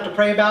have enough to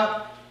pray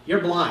about, you're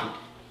blind.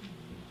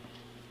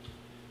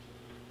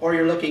 Or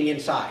you're looking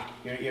inside.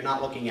 You're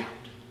not looking out.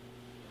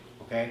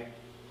 Okay?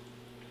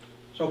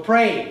 So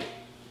praying.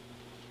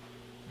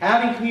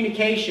 Having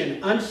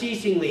communication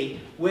unceasingly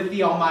with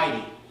the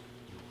Almighty.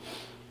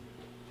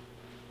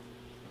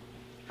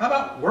 How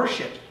about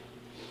worship?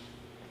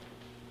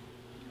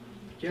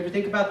 Do you ever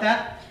think about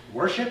that?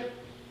 Worship?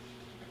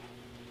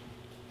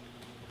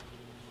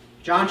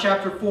 John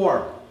chapter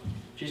 4.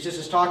 Jesus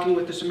is talking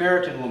with the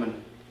Samaritan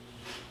woman,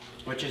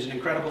 which is an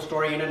incredible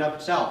story in and of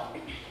itself.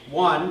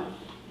 One,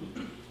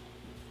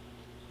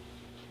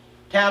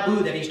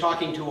 taboo that he's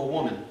talking to a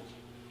woman.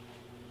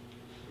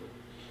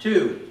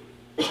 Two,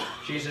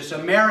 she's a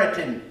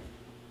Samaritan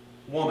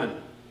woman.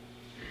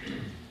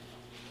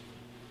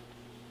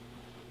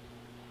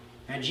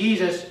 And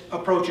Jesus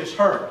approaches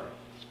her.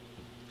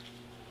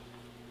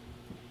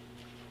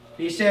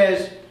 He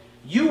says,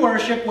 you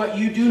worship what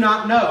you do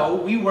not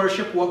know. We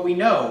worship what we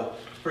know.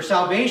 For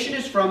salvation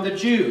is from the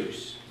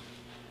Jews.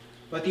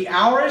 But the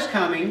hour is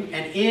coming,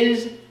 and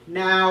is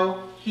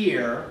now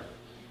here,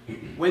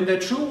 when the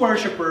true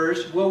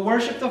worshipers will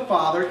worship the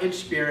Father in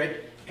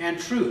spirit and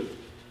truth.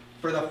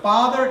 For the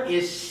Father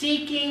is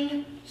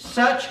seeking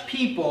such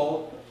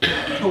people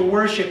to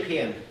worship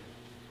Him.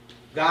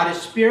 God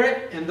is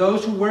spirit, and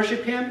those who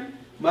worship Him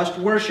must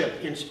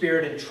worship in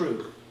spirit and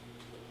truth.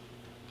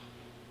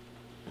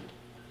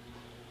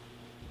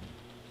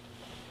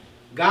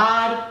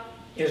 God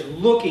is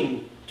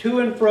looking to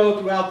and fro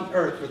throughout the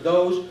earth for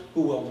those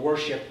who will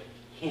worship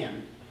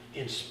Him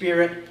in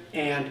spirit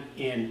and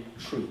in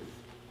truth.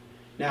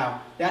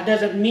 Now, that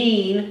doesn't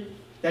mean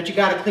that you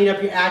got to clean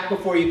up your act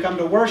before you come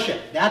to worship.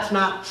 That's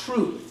not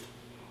truth.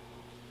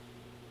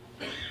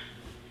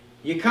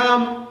 You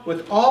come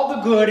with all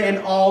the good and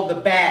all the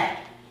bad,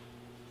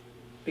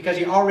 because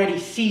He already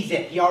sees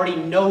it. He already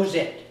knows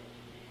it.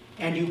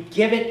 And you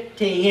give it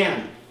to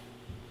Him.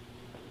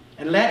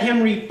 And let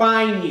Him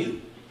refine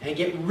you and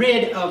get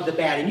rid of the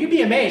bad. And you'd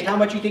be amazed how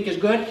much you think is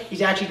good,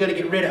 He's actually going to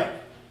get rid of,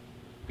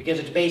 because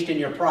it's based in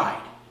your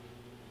pride.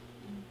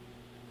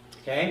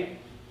 Okay?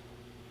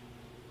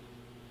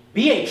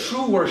 Be a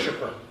true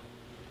worshiper.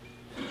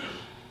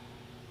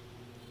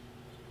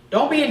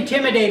 Don't be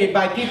intimidated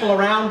by people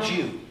around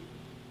you.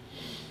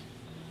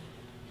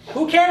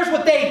 Who cares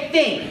what they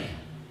think?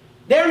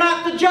 They're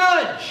not the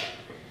judge.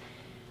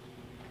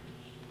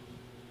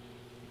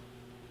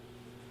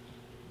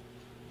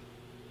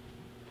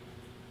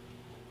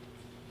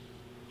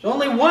 There's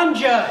only one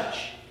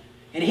judge,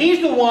 and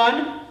He's the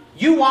one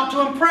you want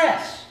to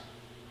impress.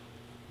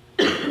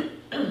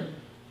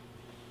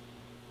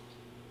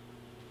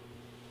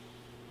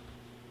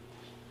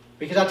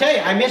 Because I'll tell you,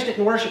 I missed it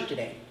in worship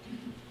today.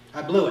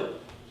 I blew it.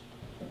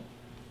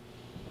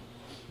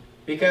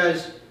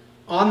 Because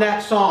on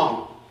that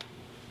song,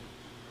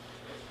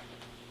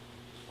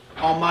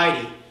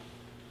 Almighty,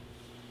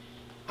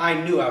 I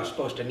knew I was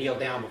supposed to kneel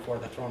down before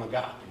the throne of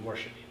God and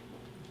worship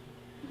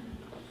Him.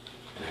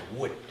 And I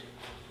wouldn't.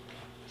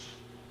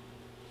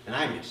 And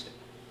I missed it.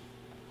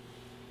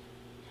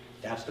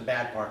 That's the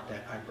bad part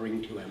that I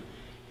bring to Him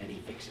and He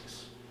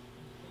fixes.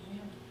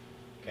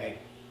 Okay?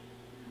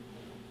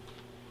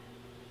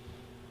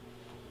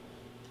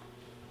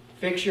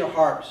 Fix your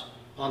hearts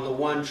on the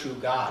one true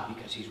God,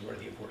 because He's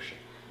worthy of worship.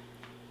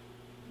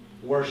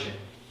 Worship.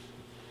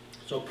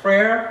 So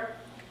prayer,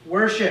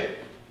 worship.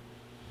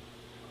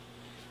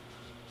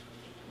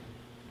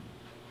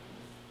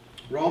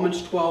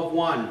 Romans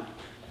 12:1.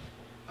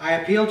 I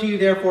appeal to you,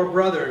 therefore,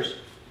 brothers,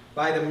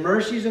 by the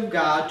mercies of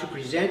God, to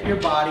present your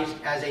bodies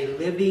as a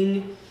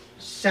living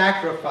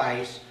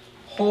sacrifice,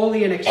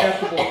 holy and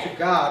acceptable to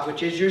God,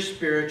 which is your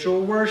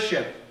spiritual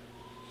worship.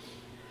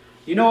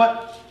 You know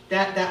what?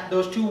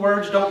 Those two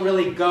words don't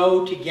really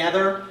go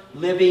together.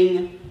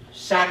 Living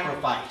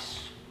sacrifice.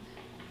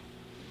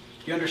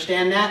 Do you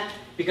understand that?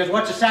 Because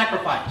what's a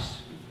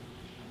sacrifice?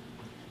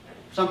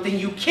 Something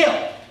you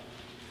kill.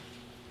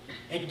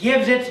 It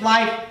gives its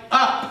life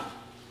up.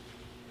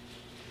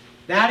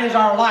 That is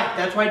our life.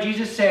 That's why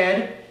Jesus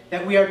said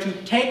that we are to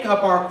take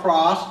up our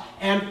cross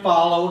and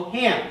follow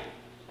Him.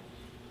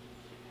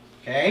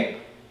 Okay?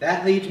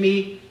 That leads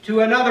me to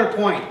another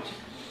point.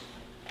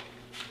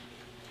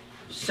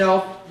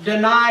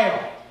 Self-denial.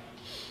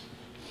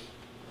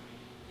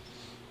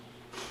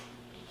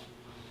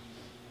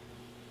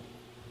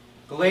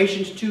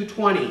 Galatians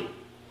 2:20.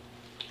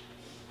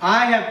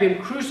 I have been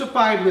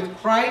crucified with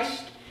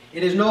Christ.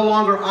 It is no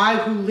longer I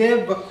who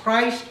live, but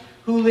Christ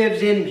who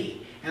lives in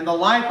me. And the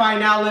life I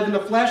now live in the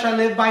flesh, I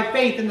live by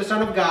faith in the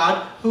Son of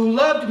God, who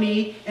loved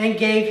me and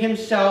gave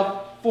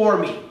Himself for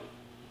me.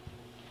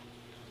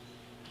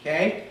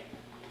 Okay?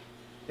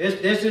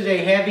 This is a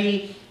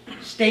heavy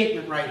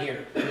statement right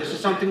here. This is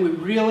something we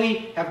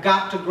really have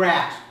got to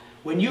grasp.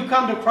 When you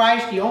come to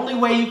Christ, the only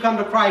way you come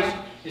to Christ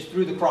is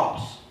through the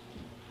cross.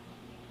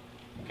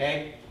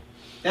 Okay?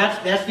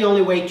 That's the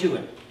only way to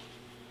it.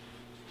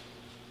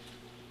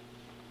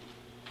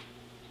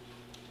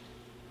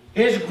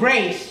 His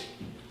grace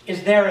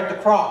is there at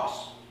the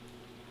cross.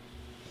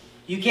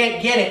 You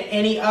can't get it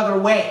any other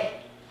way.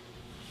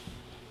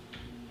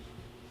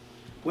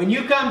 When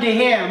you come to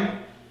Him,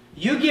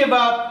 you give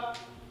up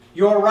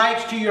your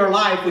rights to your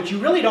life, which you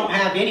really don't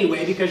have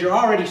anyway, because you're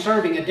already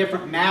serving a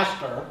different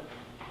master.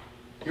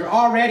 You're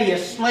already a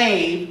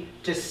slave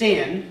to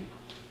sin.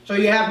 So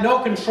you have no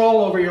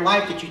control over your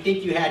life that you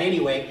think you had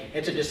anyway.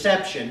 It's a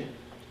deception.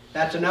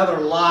 That's another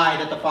lie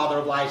that the father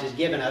of lies has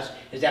given us,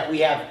 is that we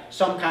have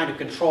some kind of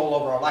control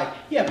over our life.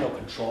 You have no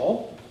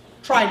control.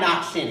 Try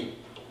not sinning.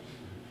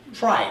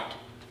 Try it.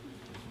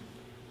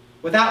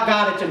 Without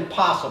God, it's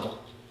impossible.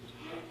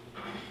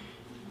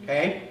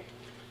 Okay?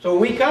 So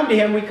when we come to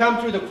Him, we come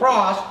through the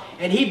cross,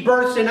 and He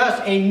births in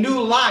us a new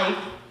life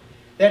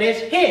that is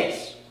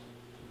His.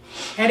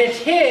 And it's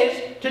His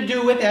to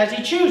do with as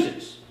He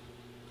chooses.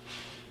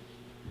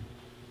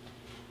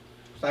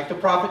 It's like the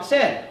prophet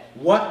said,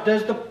 what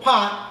does the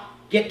pot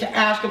get to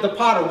ask of the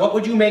potter? What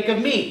would you make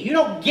of me? You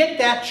don't get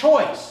that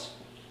choice.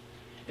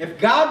 If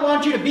God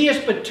wants you to be a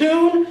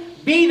spittoon,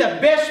 Be the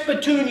best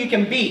spittoon you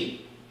can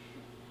be.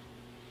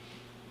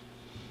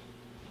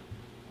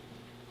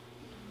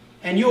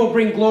 And you will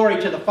bring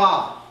glory to the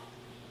Father.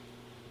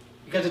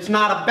 Because it's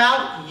not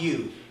about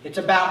you. It's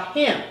about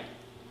Him.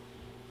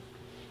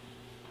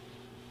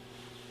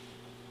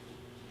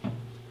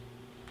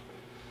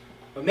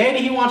 But maybe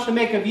He wants to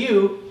make of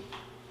you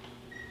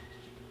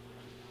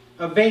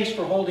a vase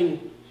for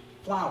holding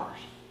flowers,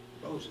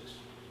 roses.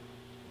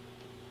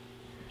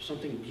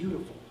 Something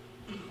beautiful.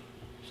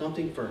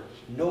 Something for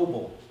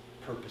noble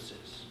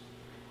purposes.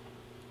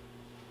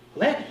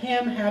 Let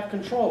Him have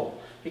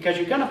control. Because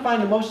you're going to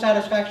find the most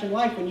satisfaction in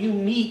life when you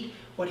meet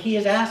what He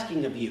is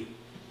asking of you.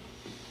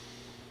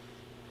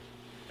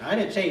 Now, I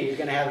didn't say you're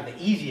going to have the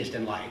easiest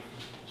in life.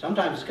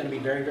 Sometimes it's going to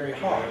be very, very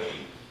hard.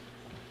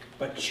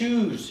 But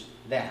choose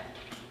that.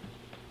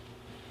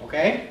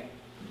 Okay?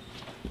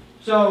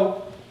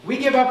 So, we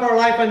give up our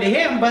life unto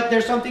Him, but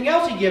there's something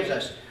else He gives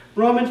us.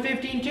 Romans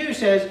 15:2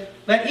 says,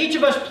 let each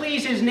of us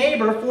please his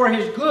neighbor for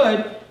his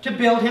good to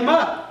build him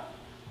up.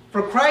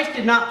 For Christ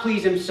did not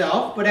please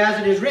himself, but as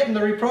it is written,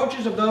 the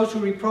reproaches of those who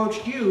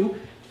reproached you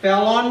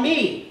fell on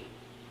me.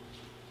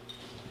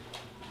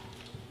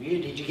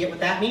 Did you get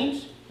what that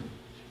means?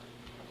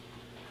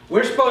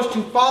 We're supposed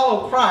to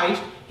follow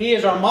Christ. He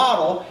is our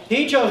model.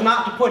 He chose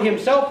not to put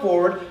Himself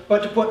forward,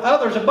 but to put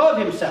others above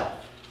Himself.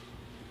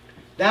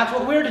 That's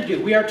what we're to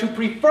do. We are to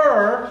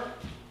prefer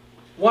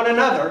one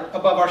another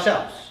above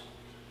ourselves.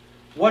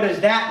 What does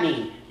that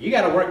mean? You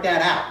got to work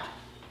that out.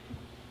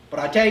 But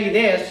I tell you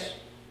this,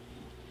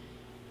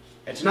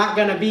 it's not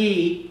going to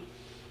be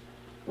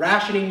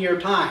rationing your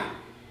time.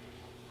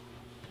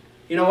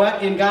 You know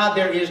what? In God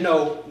there is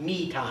no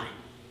me time.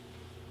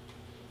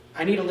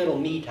 I need a little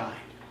me time.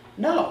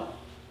 No.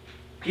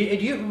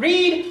 You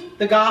read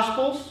the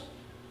Gospels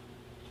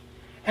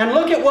and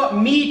look at what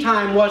me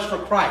time was for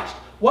Christ.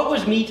 What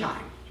was me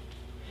time?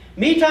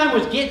 Me time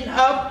was getting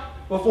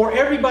up before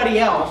everybody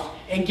else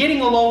and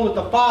getting alone with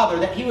the Father,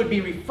 that He would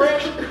be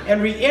refreshed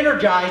and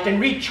re-energized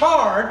and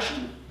recharged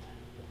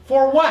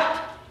for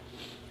what?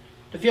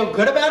 To feel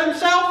good about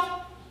Himself?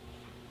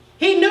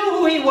 He knew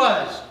who He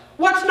was.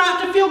 What's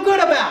not to feel good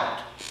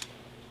about?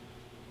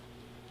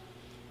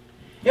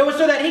 It was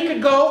so that He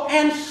could go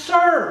and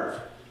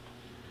serve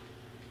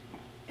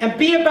and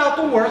be about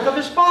the work of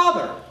His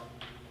Father.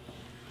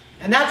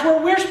 And that's where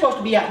we're supposed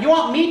to be at. You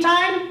want me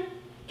time?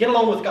 Get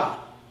alone with God.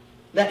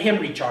 Let Him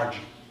recharge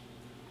you.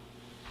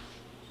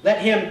 Let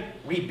Him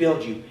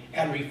rebuild you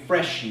and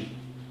refresh you.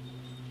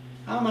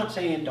 I'm not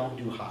saying don't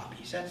do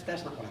hobbies.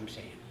 That's not what I'm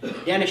saying.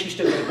 Dennis, you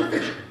still got to go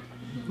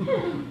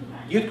fishing.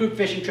 Youth group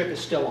fishing trip is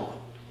still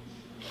on.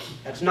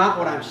 That's not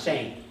what I'm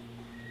saying.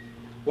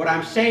 What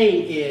I'm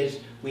saying is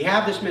we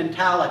have this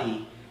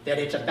mentality that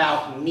it's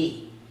about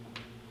me.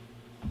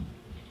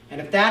 And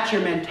if that's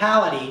your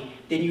mentality,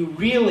 then you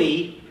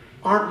really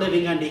aren't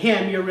living unto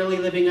Him. You're really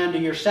living unto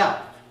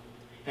yourself.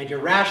 And you're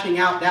rationing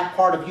out that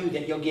part of you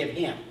that you'll give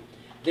Him.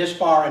 This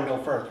far and no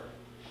further.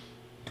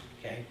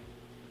 Okay?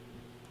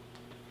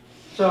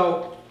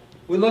 So,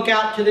 we look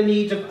out to the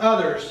needs of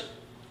others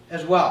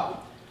as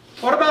well.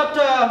 What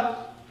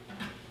about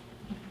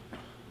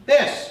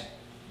this?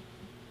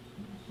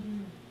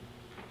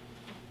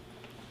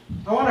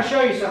 I want to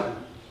show you something.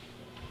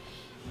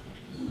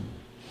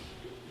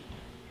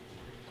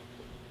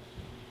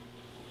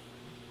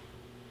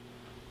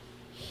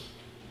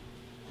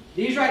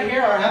 These right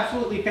here are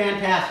absolutely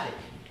fantastic.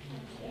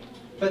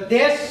 But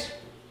this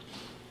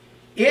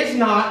is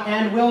not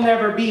and will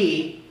never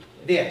be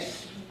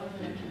this.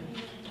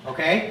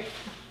 Okay?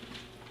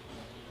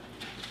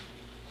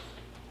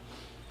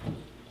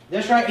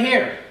 This right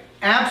here,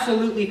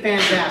 absolutely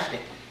fantastic.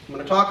 I'm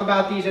going to talk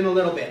about these in a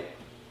little bit.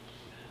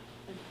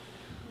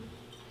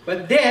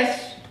 But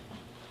this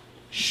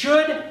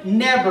should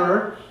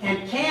never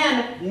and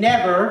can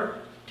never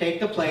take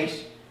the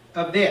place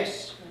of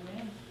this.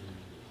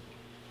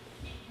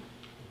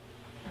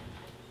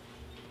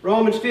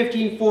 Romans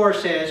 15:4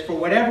 says, for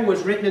whatever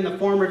was written in the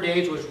former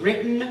days was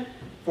written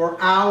for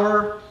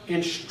our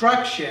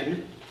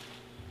instruction,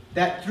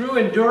 that through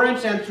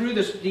endurance and through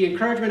the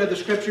encouragement of the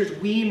Scriptures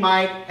we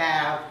might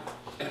have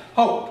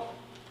hope.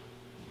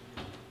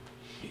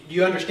 Do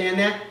you understand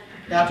that?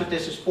 That's what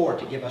this is for,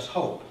 to give us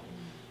hope.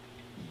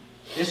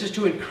 This is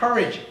to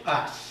encourage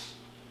us.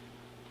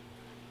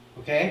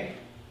 Okay?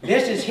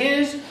 This is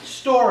His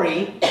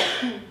story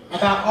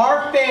about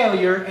our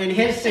failure and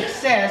His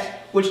success,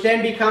 which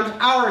then becomes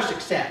our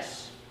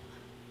success.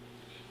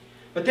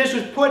 But this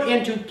was put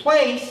into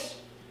place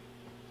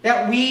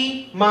that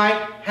we might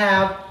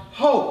have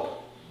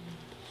hope.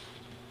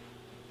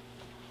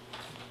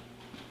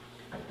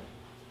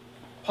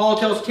 Paul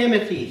tells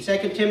Timothy,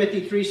 2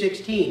 Timothy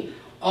 3:16,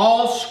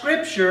 all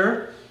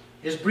Scripture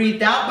is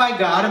breathed out by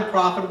God and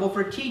profitable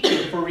for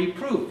teaching, for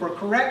reproof, for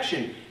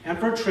correction, and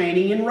for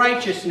training in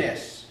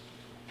righteousness.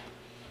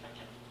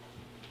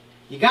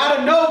 You got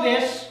to know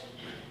this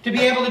to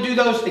be able to do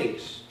those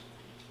things.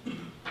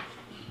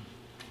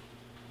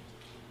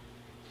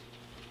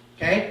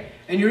 Okay?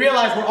 And you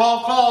realize we're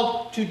all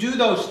called to do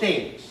those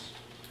things.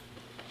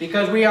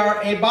 because we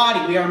are a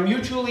body. We are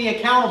mutually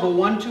accountable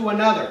one to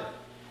another.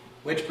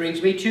 Which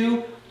brings me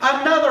to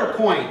another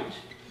point.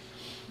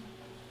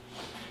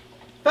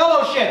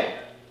 Fellowship.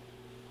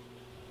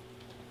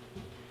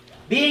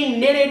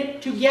 Being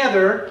knitted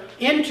together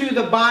into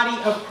the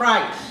body of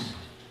Christ.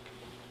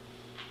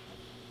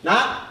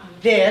 Not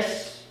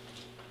this.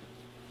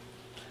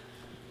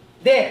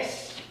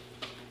 This.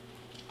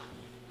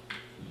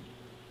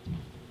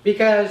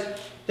 Because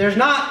there's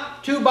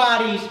not two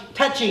bodies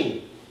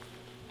touching.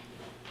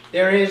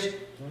 There is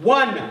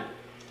one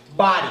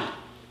body.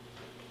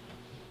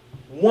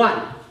 One.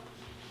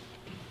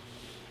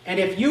 And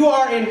if you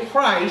are in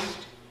Christ,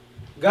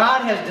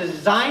 God has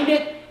designed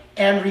it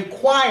and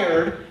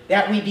required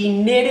that we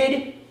be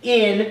knitted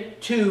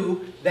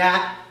into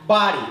that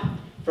body.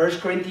 1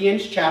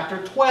 Corinthians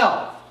chapter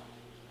 12.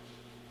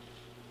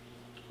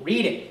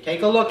 Read it.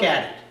 Take a look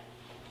at it.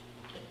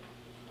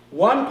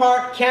 One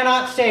part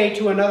cannot say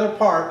to another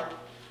part,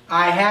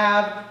 I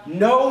have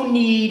no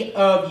need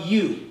of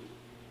you.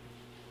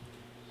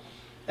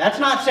 That's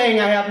not saying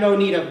I have no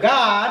need of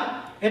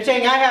God. It's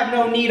saying I have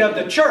no need of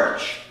the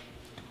church,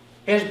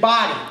 His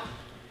body,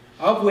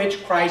 of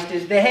which Christ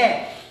is the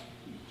head.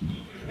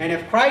 And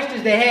if Christ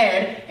is the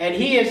head, and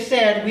He has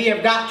said we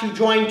have got to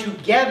join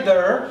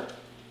together,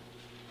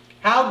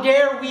 how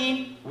dare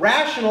we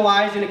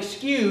rationalize and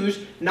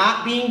excuse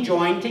not being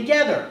joined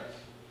together?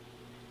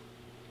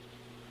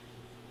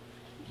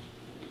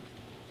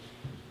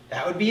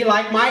 That would be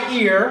like my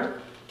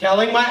ear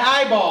telling my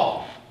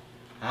eyeball,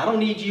 I don't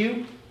need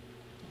you.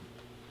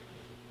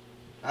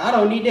 I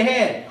don't need the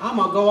head. I'm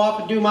going to go off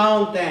and do my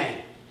own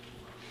thing.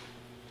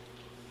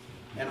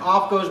 And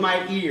off goes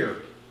my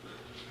ear.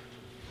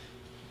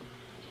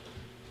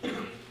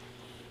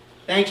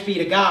 Thanks be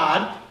to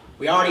God,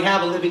 we already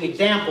have a living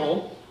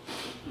example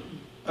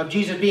of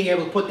Jesus being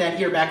able to put that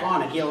ear back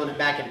on and healing it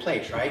back in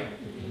place, right?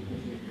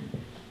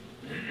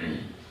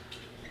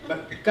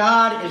 But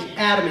God is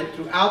adamant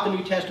throughout the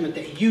New Testament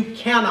that you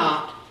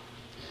cannot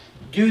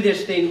do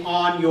this thing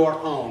on your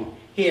own.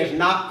 He has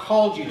not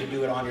called you to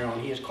do it on your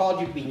own. He has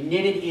called you to be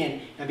knitted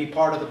in and be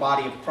part of the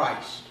body of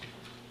Christ.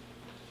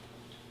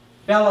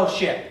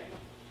 Fellowship.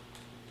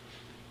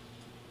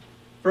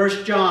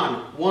 1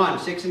 John 1,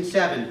 6 and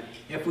 7.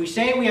 If we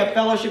say we have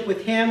fellowship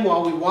with Him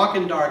while we walk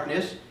in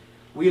darkness,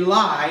 we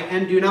lie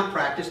and do not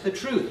practice the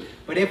truth.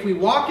 But if we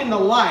walk in the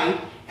light,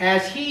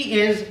 as He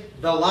is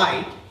the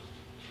light,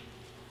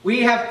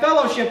 we have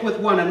fellowship with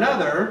one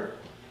another,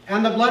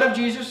 and the blood of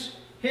Jesus,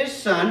 His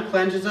Son,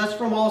 cleanses us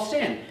from all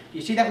sin.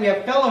 You see that we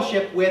have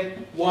fellowship with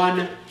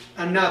one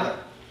another.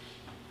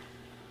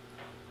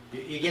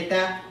 You get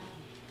that?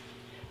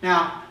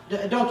 Now,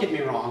 don't get me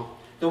wrong.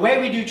 The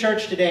way we do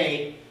church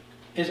today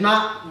is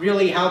not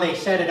really how they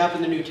set it up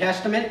in the New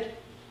Testament.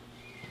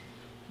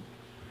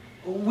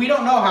 We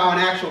don't know how an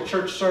actual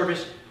church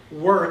service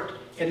worked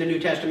in the New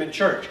Testament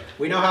church.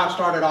 We know how it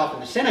started off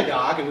in the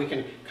synagogue, and we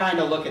can kind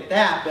of look at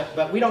that,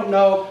 but we don't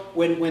know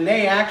when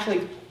they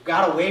actually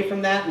got away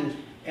from that,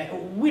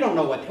 and we don't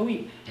know what...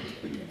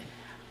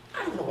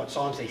 I don't know what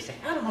songs they sang.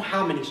 I don't know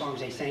how many songs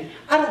they sang.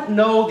 I don't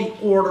know the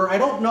order. I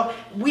don't know.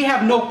 We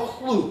have no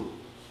clue.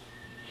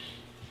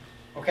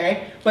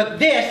 Okay? But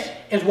this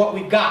is what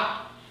we've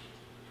got.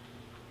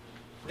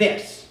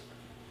 This.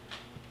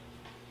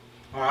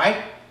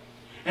 Alright?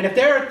 And if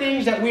there are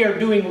things that we are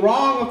doing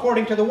wrong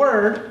according to the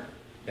Word,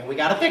 then we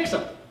got to fix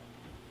them.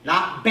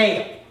 Not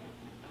bail.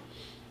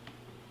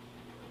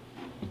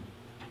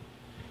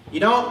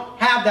 You don't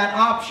have that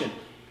option.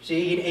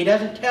 See, he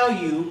doesn't tell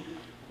you,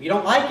 if you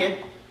don't like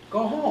it,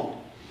 go home.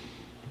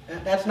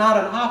 That's not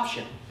an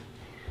option.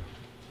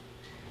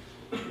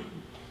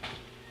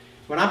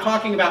 When I'm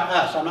talking about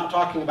us, I'm not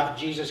talking about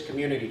Jesus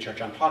Community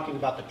Church. I'm talking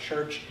about the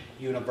Church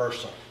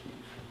Universal.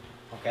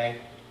 Okay?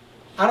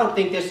 I don't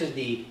think this is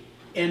the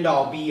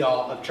end-all,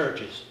 be-all of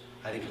churches.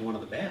 I think it's one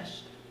of the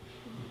best.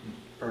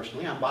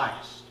 Personally, I'm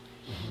biased.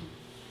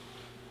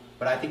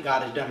 But I think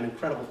God has done an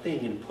incredible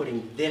thing in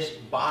putting this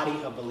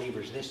body of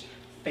believers, this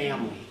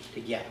family,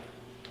 together.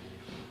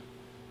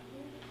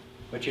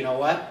 But you know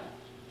what?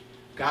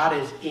 God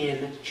is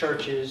in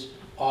churches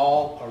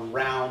all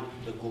around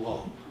the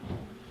globe.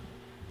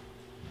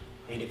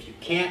 And if you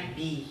can't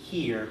be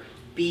here,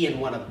 be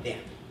in one of them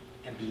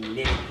and be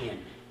knitted in.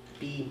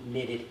 Be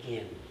knitted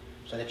in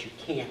so that you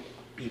can't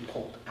be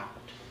pulled out.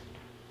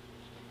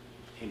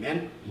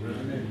 Amen?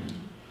 Amen.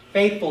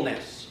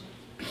 Faithfulness.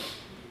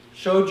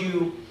 Showed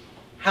you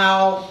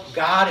how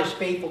God is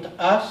faithful to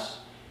us,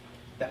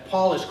 that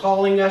Paul is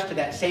calling us to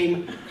that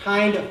same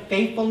kind of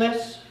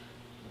faithfulness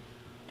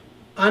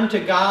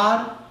unto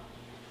God,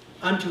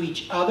 unto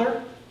each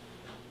other.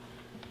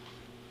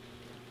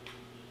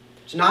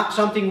 It's not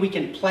something we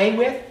can play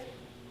with.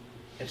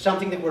 It's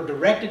something that we're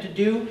directed to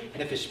do.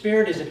 And if His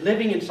Spirit is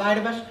living inside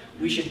of us,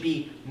 we should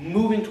be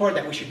moving toward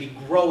that. We should be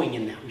growing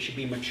in that. We should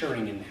be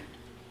maturing in that.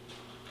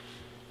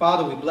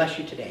 Father, we bless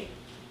You today.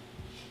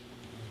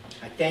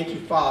 I thank You,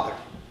 Father,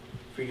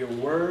 for Your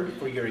word,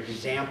 for Your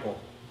example.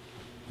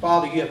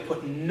 Father, You have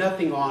put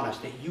nothing on us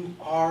that You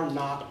are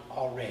not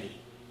already.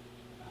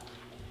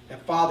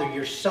 That, Father,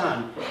 your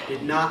Son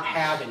did not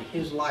have in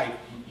his life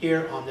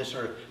here on this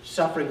earth,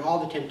 suffering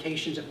all the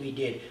temptations that we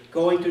did,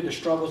 going through the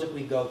struggles that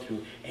we go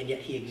through, and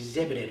yet he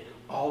exhibited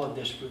all of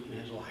this fruit in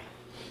his life.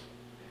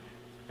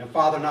 And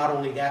Father, not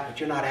only that, but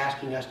you're not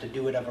asking us to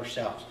do it of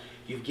ourselves.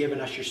 You've given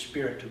us your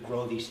Spirit to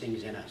grow these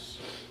things in us.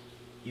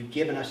 You've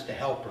given us the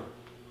Helper.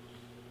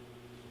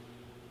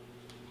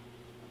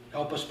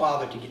 Help us,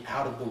 Father, to get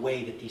out of the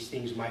way that these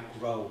things might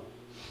grow,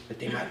 that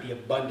they might be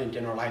abundant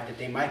in our life, that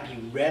they might be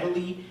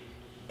readily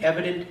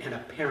evident and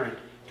apparent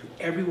to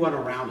everyone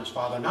around us,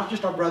 Father, not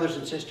just our brothers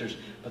and sisters,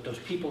 but those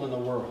people in the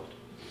world.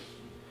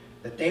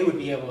 That they would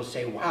be able to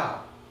say,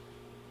 wow,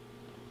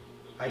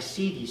 I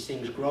see these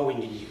things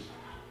growing in you.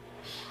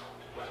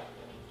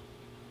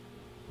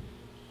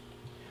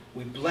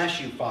 We bless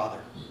you,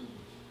 Father,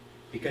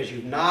 because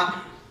you've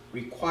not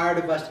required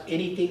of us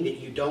anything that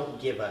you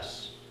don't give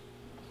us.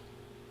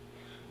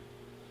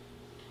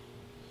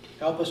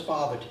 Help us,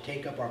 Father, to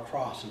take up our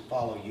cross and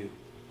follow you.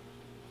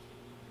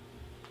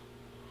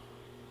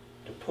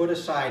 To put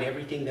aside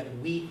everything that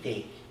we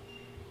think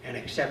and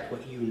accept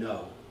what you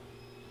know.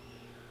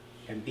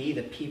 And be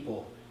the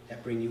people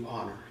that bring you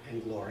honor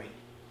and glory.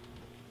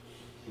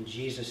 In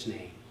Jesus'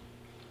 name.